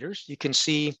legislators, you can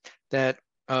see that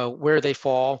where they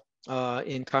fall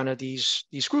in kind of these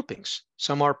groupings.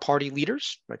 Some are party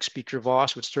leaders, like Speaker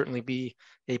Voss would certainly be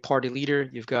a party leader.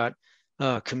 You've got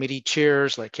committee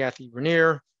chairs like Kathy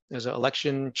Vernier as an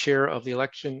election chair of the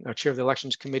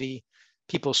elections committee.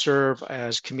 People serve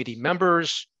as committee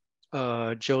members.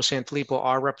 Joe Sanfilippo,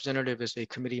 our representative, is a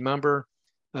committee member.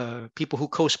 People who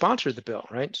co-sponsored the bill,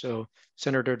 right? So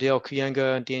Senator Dale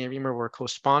Kuyenga and Danny Reamer were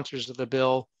co-sponsors of the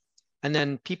bill. And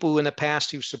then people in the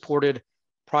past who supported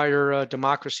prior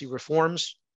democracy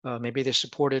reforms, maybe they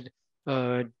supported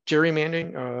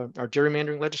gerrymandering or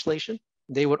gerrymandering legislation.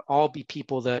 They would all be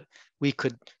people that we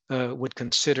would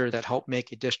consider that help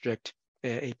make a district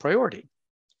a priority.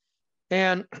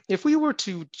 And if we were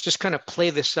to just kind of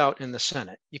play this out in the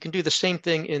Senate, you can do the same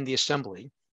thing in the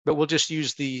Assembly, but we'll just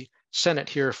use the Senate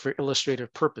here for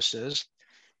illustrative purposes.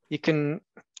 You can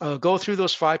go through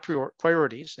those 5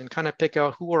 priorities and kind of pick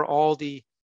out who are all the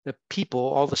people,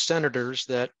 all the senators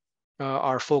that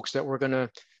are folks that we're going to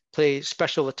pay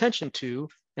special attention to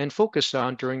and focus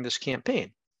on during this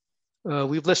campaign.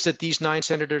 We've listed these 9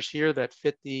 senators here that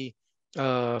fit the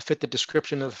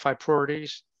description of the 5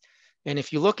 priorities. And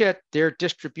if you look at their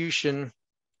distribution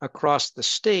across the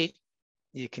state,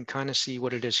 you can kind of see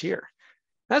what it is here.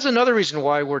 That's another reason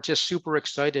why we're just super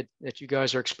excited that you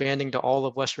guys are expanding to all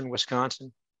of Western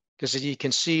Wisconsin, because as you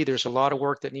can see, there's a lot of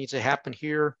work that needs to happen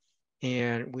here.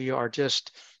 And we are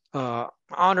just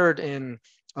honored and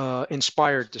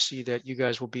inspired to see that you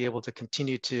guys will be able to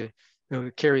continue to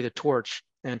carry the torch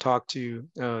and talk to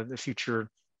the future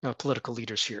political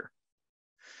leaders here.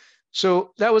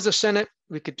 So that was the Senate.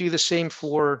 We could do the same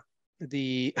for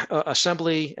the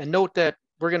Assembly, and note that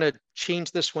we're going to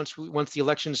change this once the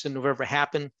elections in November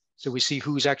happen. So we see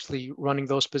who's actually running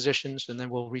those positions, and then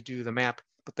we'll redo the map,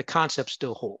 but the concept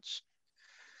still holds.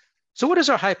 So what is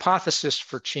our hypothesis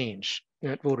for change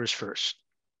at Voters First?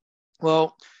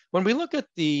 Well, when we look at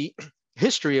the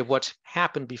history of what's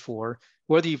happened before,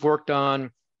 whether you've worked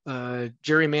on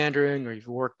gerrymandering or you've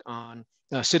worked on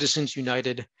Citizens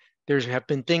United, there have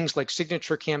been things like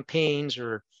signature campaigns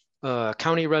or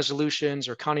county resolutions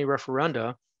or county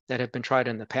referenda that have been tried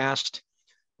in the past.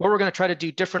 What we're going to try to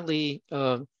do differently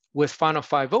with Final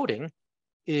Five voting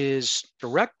is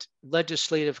direct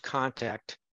legislative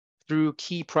contact through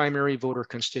key primary voter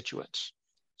constituents.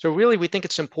 So really, we think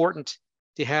it's important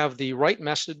to have the right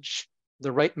message,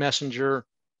 the right messenger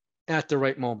at the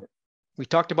right moment. We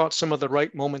talked about some of the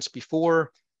right moments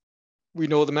before. We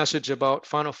know the message about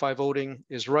Final Five voting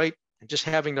is right, and just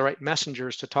having the right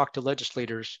messengers to talk to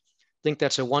legislators, I think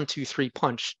that's a 1-2-3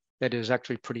 punch that is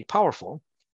actually pretty powerful.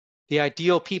 The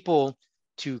ideal people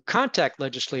to contact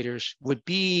legislators would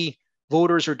be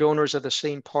voters or donors of the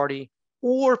same party,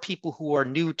 or people who are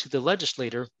new to the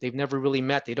legislator. They've never really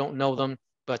met, they don't know them,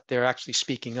 but they're actually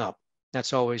speaking up.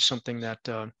 That's always something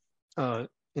that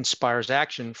inspires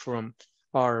action from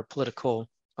our political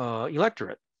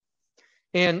electorate.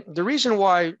 And the reason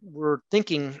why we're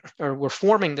thinking, or we're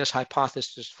forming this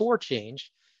hypothesis for change,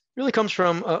 really comes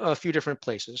from a few different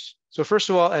places. So first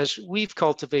of all, as we've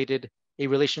cultivated a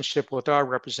relationship with our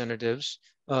representatives,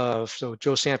 so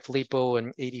Joe Sanfilippo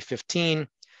in 8015,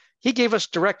 he gave us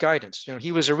direct guidance.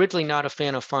 He was originally not a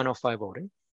fan of Final Five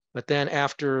voting, but then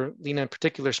after Lena in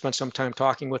particular spent some time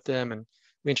talking with them and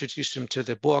we introduced him to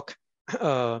the book,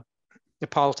 The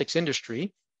Politics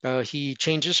Industry, he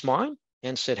changed his mind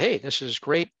and said, hey, this is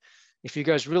great. If you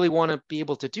guys really want to be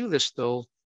able to do this though,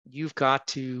 you've got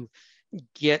to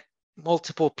get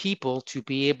multiple people to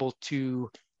be able to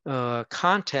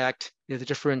contact the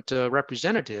different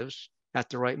representatives at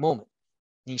the right moment.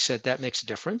 He said that makes a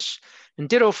difference. And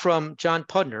ditto from John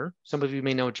Pudner. Some of you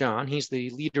may know John. He's the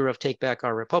leader of Take Back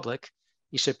Our Republic.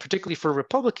 He said, particularly for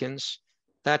Republicans,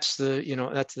 that's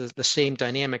the same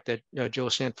dynamic that Joe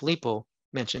Sanfilippo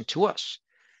mentioned to us.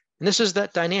 And this is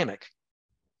that dynamic.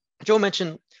 Joe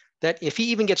mentioned that if he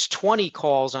even gets 20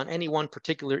 calls on any one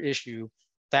particular issue,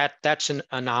 that's an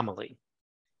anomaly.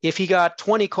 If he got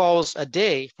 20 calls a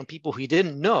day from people he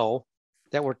didn't know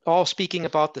that were all speaking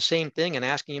about the same thing and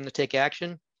asking him to take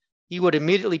action, he would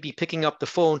immediately be picking up the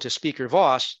phone to Speaker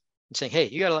Voss and saying, hey,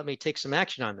 you got to let me take some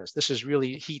action on this. This is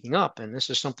really heating up, and this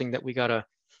is something that we got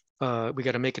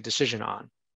to make a decision on.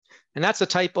 And that's the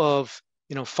type of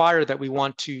fire that we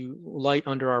want to light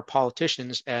under our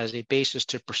politicians as a basis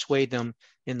to persuade them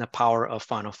in the power of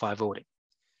Final Five voting.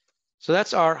 So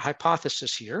that's our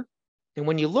hypothesis here. And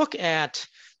when you look at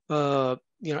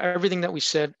everything that we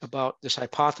said about this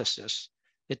hypothesis,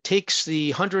 it takes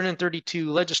the 132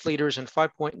 legislators and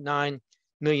 5.9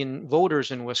 million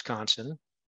voters in Wisconsin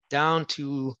down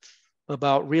to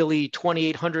about really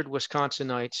 2,800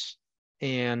 Wisconsinites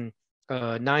and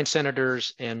 9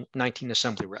 senators and 19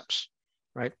 assembly reps,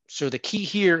 right? So the key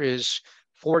here is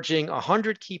forging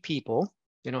 100 key people,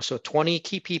 so 20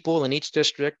 key people in each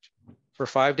district for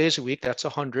 5 days a week, that's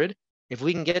 100. If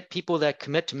we can get people that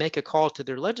commit to make a call to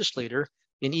their legislator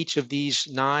in each of these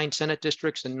 9 Senate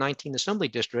districts and 19 assembly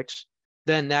districts,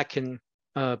 then that can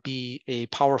be a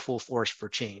powerful force for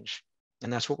change.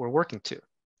 And that's what we're working to.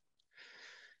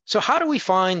 So how do we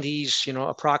find these,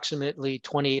 approximately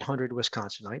 2,800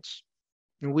 Wisconsinites?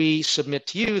 And we submit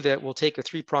to you that we'll take a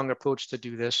 3-pronged approach to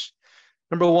do this.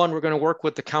 Number one, we're going to work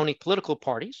with the county political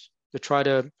parties to try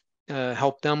to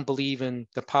help them believe in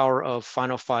the power of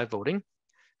Final Five voting.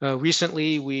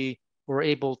 Recently, we were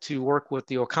able to work with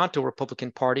the Oconto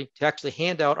Republican Party to actually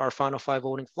hand out our Final Five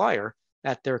voting flyer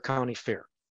at their county fair.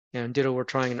 And ditto, we're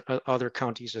trying in other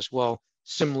counties as well,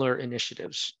 similar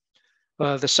initiatives.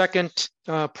 The second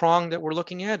prong that we're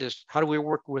looking at is how do we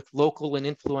work with local and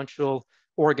influential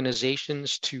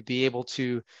organizations to be able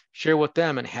to share with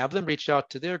them and have them reach out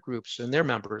to their groups and their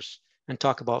members and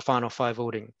talk about Final Five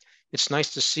voting. It's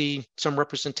nice to see some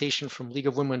representation from League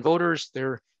of Women Voters.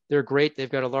 They're great. They've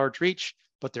got a large reach,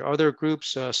 but there are other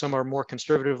groups. Some are more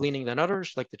conservative leaning than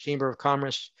others, like the Chamber of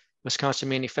Commerce, Wisconsin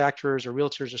Manufacturers or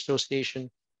Realtors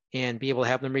Association, and be able to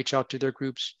have them reach out to their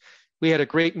groups. We had a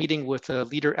great meeting with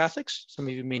Leader Ethics. Some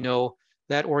of you may know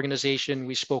that organization.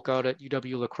 We spoke out at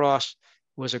UW-La Crosse.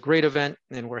 It was a great event,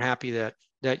 and we're happy that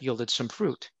that yielded some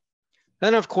fruit.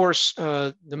 Then, of course,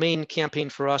 the main campaign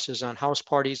for us is on house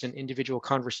parties and individual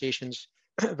conversations,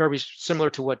 very similar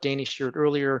to what Danny shared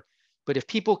earlier. But if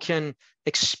people can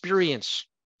experience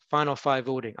Final Five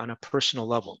voting on a personal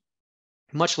level,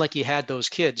 much like you had those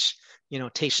kids,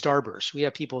 taste Starburst. We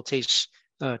have people taste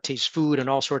food and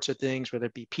all sorts of things, whether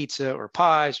it be pizza or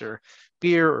pies or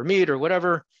beer or meat or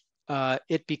whatever.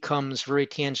 It becomes very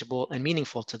tangible and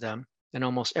meaningful to them, and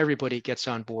almost everybody gets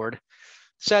on board.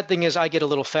 Sad thing is I get a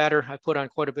little fatter. I put on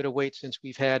quite a bit of weight since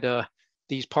we've had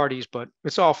these parties, but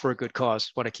it's all for a good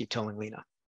cause, what I keep telling Lena.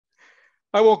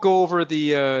 I won't go over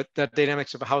the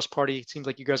dynamics of a house party. It seems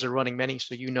like you guys are running many,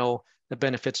 so you know the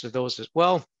benefits of those as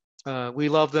well. We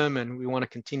love them, and we want to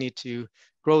continue to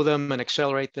grow them and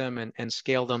accelerate them and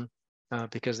scale them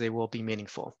because they will be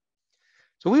meaningful.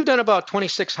 So we've done about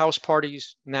 26 house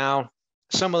parties now.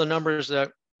 Some of the numbers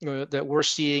that we're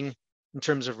seeing in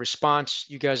terms of response,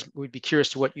 you guys would be curious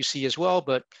to what you see as well,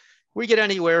 but we get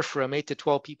anywhere from 8 to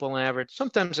 12 people on average,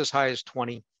 sometimes as high as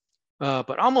 20.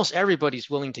 But almost everybody's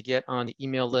willing to get on the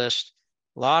email list.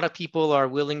 A lot of people are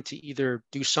willing to either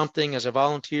do something as a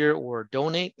volunteer or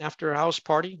donate after a house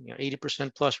party,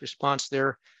 80% plus response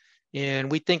there.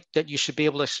 And we think that you should be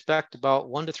able to expect about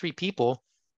 1 to 3 people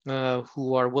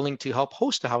who are willing to help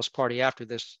host a house party after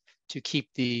this to keep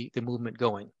the movement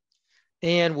going.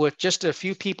 And with just a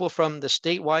few people from our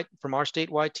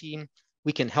statewide team,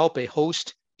 we can help a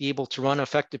host be able to run an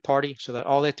effective party so that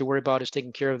all they have to worry about is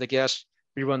taking care of the guests.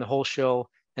 We run the whole show,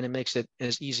 and it makes it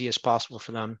as easy as possible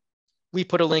for them. We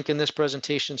put a link in this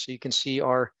presentation so you can see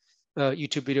our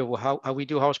YouTube video of how we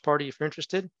do a house party if you're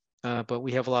interested, but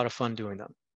we have a lot of fun doing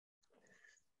them.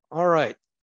 All right,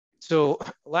 so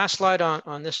last slide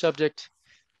on this subject.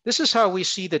 This is how we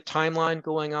see the timeline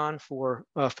going on for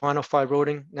Final Five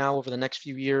voting now over the next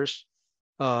few years.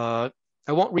 I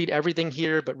won't read everything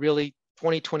here, but really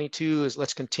 2022 is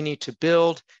let's continue to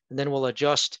build, and then we'll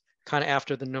adjust kind of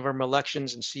after the November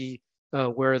elections and see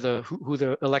who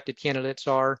the elected candidates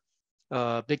are.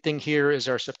 Big thing here is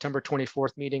our September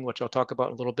 24th meeting, which I'll talk about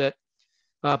in a little bit.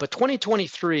 But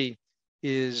 2023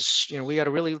 is, we got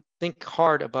to really think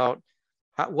hard about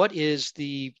what is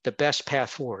the best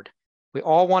path forward. We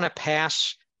all want to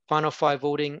pass Final Five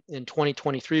voting in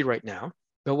 2023 right now.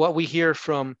 But what we hear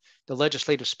from the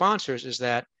legislative sponsors is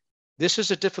that this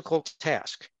is a difficult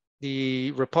task.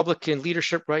 The Republican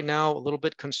leadership right now, a little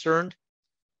bit concerned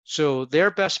So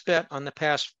their best bet on the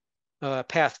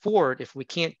path forward, if we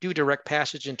can't do direct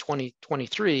passage in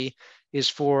 2023, is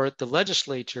for the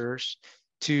legislatures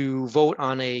to vote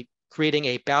on creating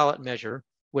a ballot measure,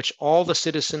 which all the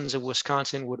citizens of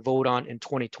Wisconsin would vote on in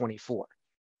 2024,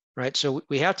 right? So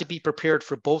we have to be prepared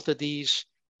for both of these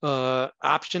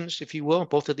options, if you will,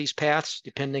 both of these paths,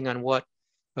 depending on what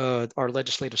our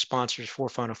legislative sponsors for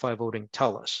Final Five voting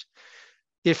tell us.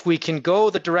 If we can go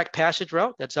the direct passage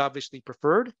route, that's obviously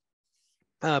preferred.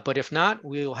 But if not,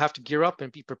 we'll have to gear up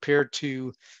and be prepared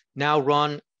to now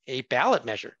run a ballot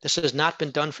measure. This has not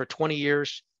been done for 20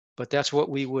 years, but that's what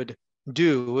we would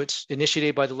do. It's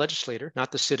initiated by the legislator,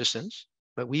 not the citizens.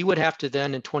 But we would have to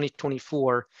then in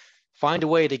 2024 find a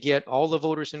way to get all the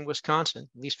voters in Wisconsin,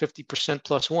 at least 50%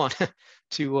 plus one,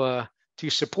 to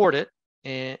support it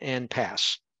and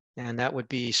pass. And that would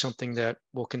be something that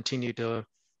we'll continue to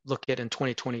look at in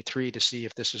 2023 to see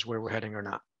if this is where we're heading or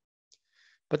not.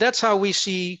 But that's how we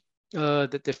see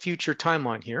the future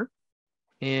timeline here.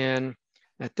 And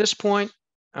at this point,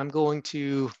 I'm going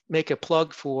to make a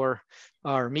plug for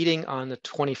our meeting on the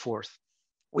 24th.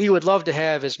 We would love to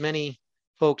have as many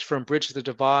folks from Bridge the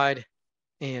Divide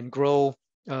and Grow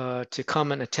to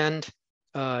come and attend.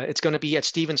 It's going to be at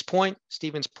Stevens Point.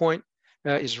 Stevens Point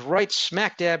is right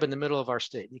smack dab in the middle of our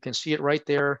state. You can see it right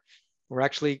there. We're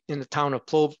actually in the town of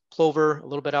Plover, a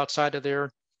little bit outside of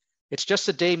there. It's just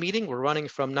a day meeting. We're running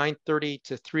from 9:30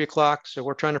 to 3 o'clock. So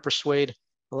we're trying to persuade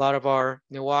a lot of our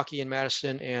Milwaukee and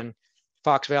Madison and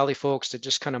Fox Valley folks to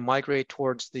just kind of migrate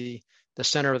towards the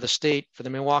center of the state. For the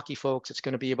Milwaukee folks, it's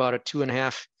going to be about a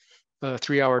 2.5,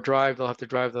 3-hour drive. They'll have to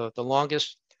drive the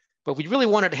longest. But we really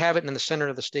wanted to have it in the center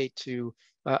of the state to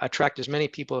attract as many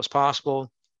people as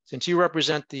possible. Since you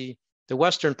represent the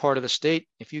western part of the state,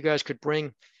 if you guys could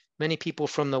bring many people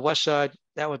from the west side,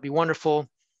 that would be wonderful.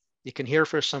 You can hear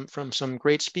from some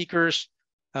great speakers.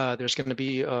 There's going to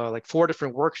be like 4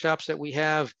 different workshops that we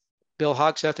have. Bill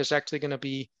Hogseth is actually going to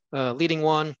be leading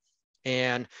one.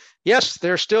 And yes,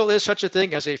 there still is such a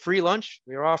thing as a free lunch.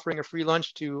 We are offering a free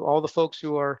lunch to all the folks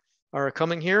who are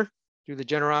coming here through the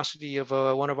generosity of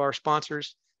one of our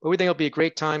sponsors. But we think it'll be a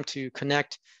great time to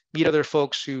connect, meet other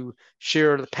folks who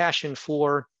share the passion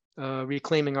for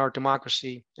reclaiming our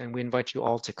democracy. And we invite you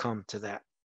all to come to that.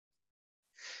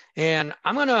 And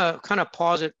I'm going to kind of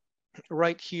pause it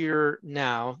right here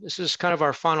now. This is kind of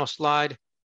our final slide.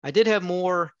 I did have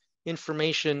more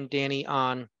information, Danny,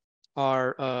 on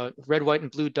our red, white, and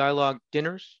blue dialogue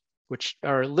dinners, which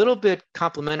are a little bit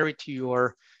complementary to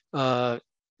your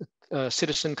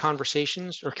citizen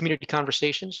conversations or community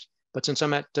conversations. But since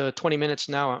I'm at 20 minutes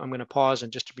now, I'm going to pause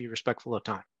and just to be respectful of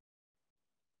time.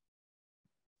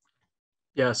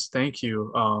 Yes, thank you.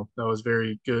 That was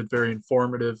very good, very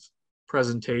informative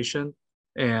presentation.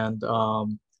 And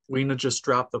Lena just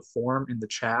dropped the form in the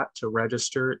chat to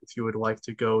register if you would like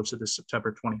to go to the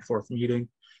September 24th meeting.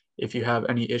 If you have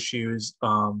any issues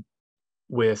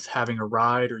with having a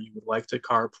ride or you would like to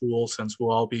carpool, since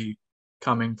we'll all be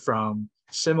coming from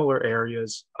similar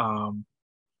areas,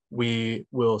 we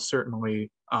will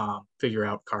certainly figure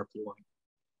out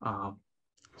carpooling.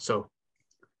 So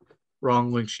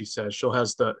wrong link, she says. She'll have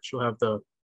the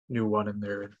new one in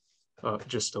there in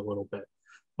just a little bit.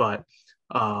 But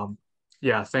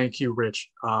yeah, thank you, Rich.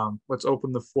 Let's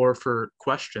open the floor for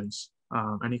questions.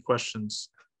 Any questions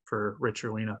for Rich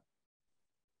or Lena?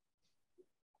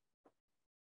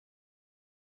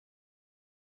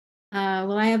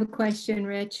 Well, I have a question,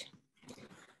 Rich.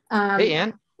 Hey,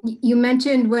 Ann. You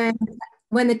mentioned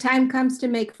when the time comes to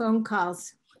make phone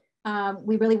calls,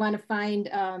 we really want to find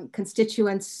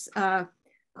constituents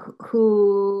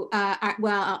who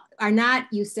are not,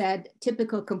 you said,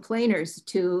 typical complainers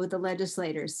to the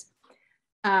legislators.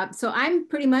 So I'm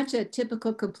pretty much a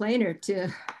typical complainer to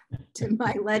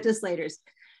my legislators.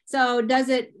 So does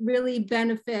it really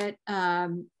benefit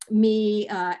me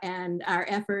and our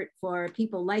effort for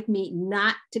people like me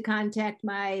not to contact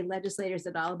my legislators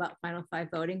at all about Final Five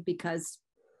voting because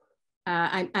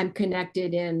I'm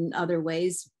connected in other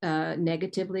ways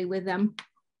negatively with them?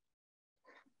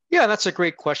 Yeah, that's a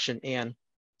great question, Ann.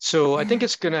 So I think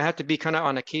it's going to have to be kind of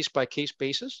on a case-by-case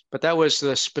basis, but that was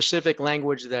the specific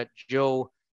language that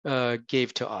Joe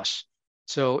gave to us.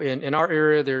 So in our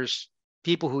area, there's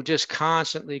people who just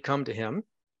constantly come to him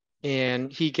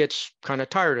and he gets kind of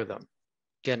tired of them.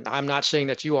 Again, I'm not saying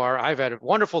that you are. I've had a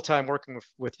wonderful time working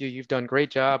with you. You've done a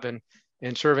great job in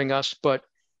serving us, but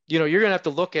you know, you're going to have to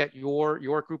look at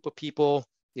your group of people.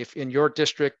 If in your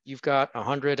district, you've got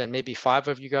 100 and maybe 5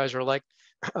 of you guys are like,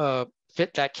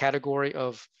 fit that category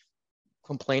of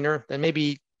complainer, then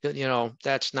maybe, you know,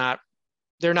 that's not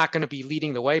they're not going to be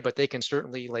leading the way, but they can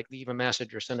certainly like leave a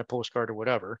message or send a postcard or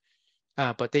whatever.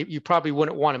 But you probably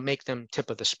wouldn't want to make them tip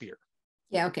of the spear.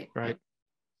 Yeah. Okay. Right.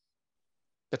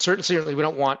 But certainly we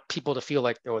don't want people to feel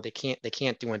like, oh, they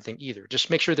can't do anything either. Just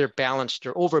make sure they're balanced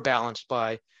or overbalanced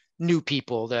by new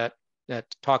people that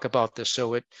talk about this.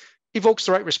 So it evokes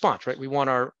the right response, right? We want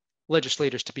our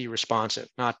legislators to be responsive,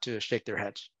 not to shake their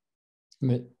heads.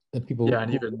 The people, yeah,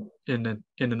 and even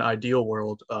in an ideal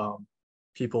world,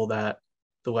 people that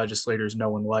the legislators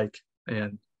know and like,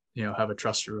 and have a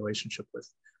trusted relationship with.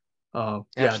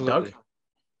 Yeah, Doug.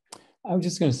 I was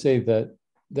just going to say that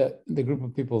the group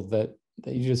of people that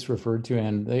you just referred to,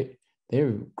 and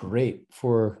they're great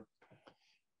for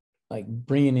like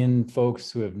bringing in folks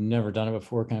who have never done it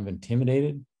before, kind of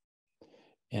intimidated,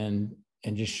 and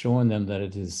just showing them that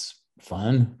it is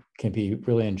fun, can be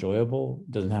really enjoyable,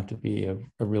 doesn't have to be a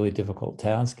really difficult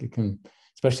task. It can,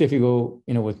 especially if you go,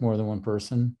 with more than one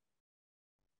person.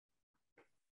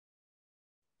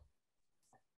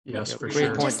 Yes, for great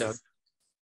sure. point, Doug.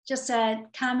 Just a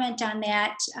comment on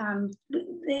that.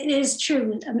 It is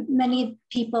true. Many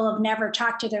people have never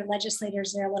talked to their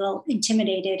legislators. They're a little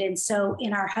intimidated. And so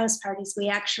in our house parties, we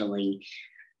actually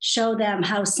show them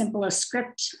how simple a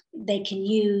script they can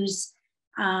use,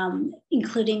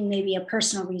 including maybe a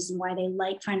personal reason why they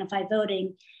like Final Five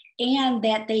voting, and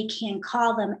that they can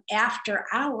call them after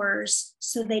hours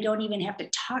so they don't even have to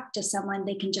talk to someone.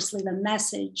 They can just leave a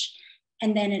message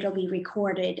and then it'll be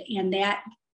recorded. And that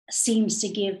seems to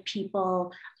give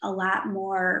people a lot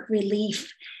more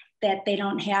relief that they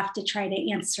don't have to try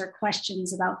to answer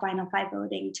questions about Final Five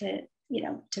voting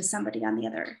to somebody on the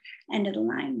other end of the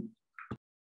line.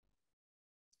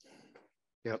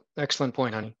 Yep, excellent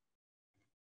point, honey.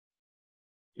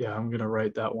 Yeah, I'm gonna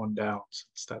write that one down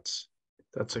since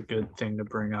that's a good thing to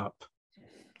bring up.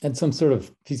 And some sort of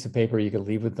piece of paper you could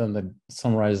leave with them that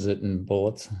summarizes it in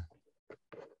bullets.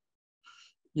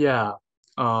 Yeah.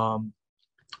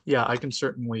 Yeah, I can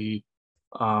certainly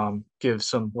give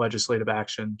some legislative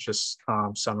action, just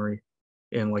summary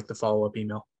in like the follow-up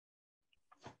email.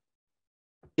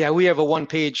 Yeah, we have a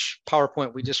one-page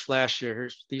PowerPoint we just flashed here.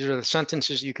 These are the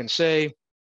sentences you can say.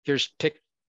 Here's pick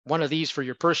one of these for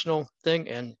your personal thing,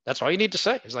 and that's all you need to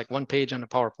say. It's like one page on the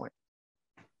PowerPoint.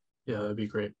 Yeah, that'd be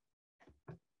great.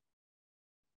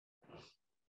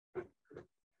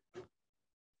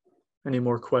 Any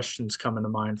more questions coming to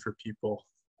mind for people?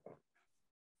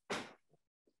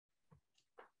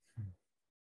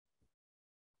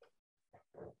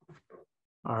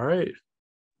 All right,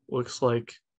 looks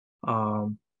like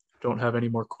don't have any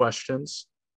more questions.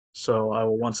 So I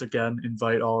will once again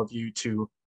invite all of you to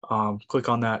click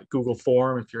on that Google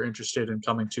form if you're interested in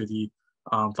coming to the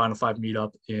Final Five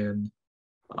meetup in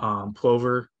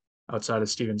Plover outside of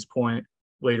Stevens Point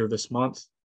later this month.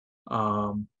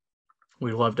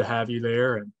 We'd love to have you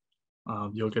there, and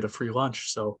you'll get a free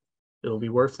lunch, so it'll be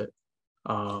worth it.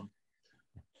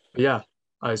 Yeah,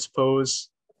 I suppose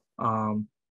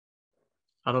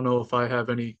I don't know if I have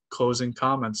any closing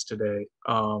comments today,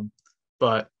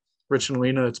 but Rich and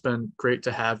Lena, it's been great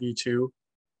to have you two.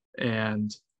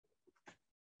 And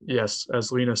yes,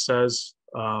 as Lena says,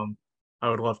 I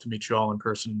would love to meet you all in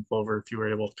person in Plover if you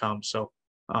were able to come. So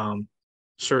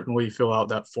certainly fill out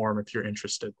that form if you're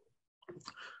interested.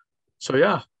 So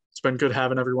yeah, it's been good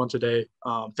having everyone today.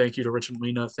 Thank you to Rich and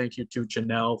Lena. Thank you to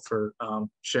Janelle for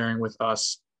sharing with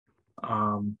us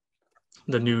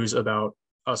the news about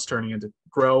us turning into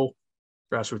GROW,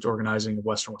 Grassroots Organizing of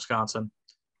Western Wisconsin.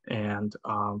 And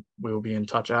we will be in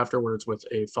touch afterwards with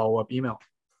a follow-up email.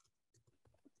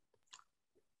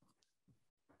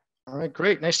 All right,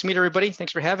 great. Nice to meet everybody.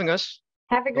 Thanks for having us.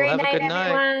 Have a great night,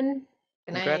 everyone.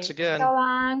 Congrats again. So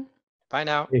long. Bye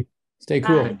now. Stay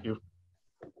cool. Thank you.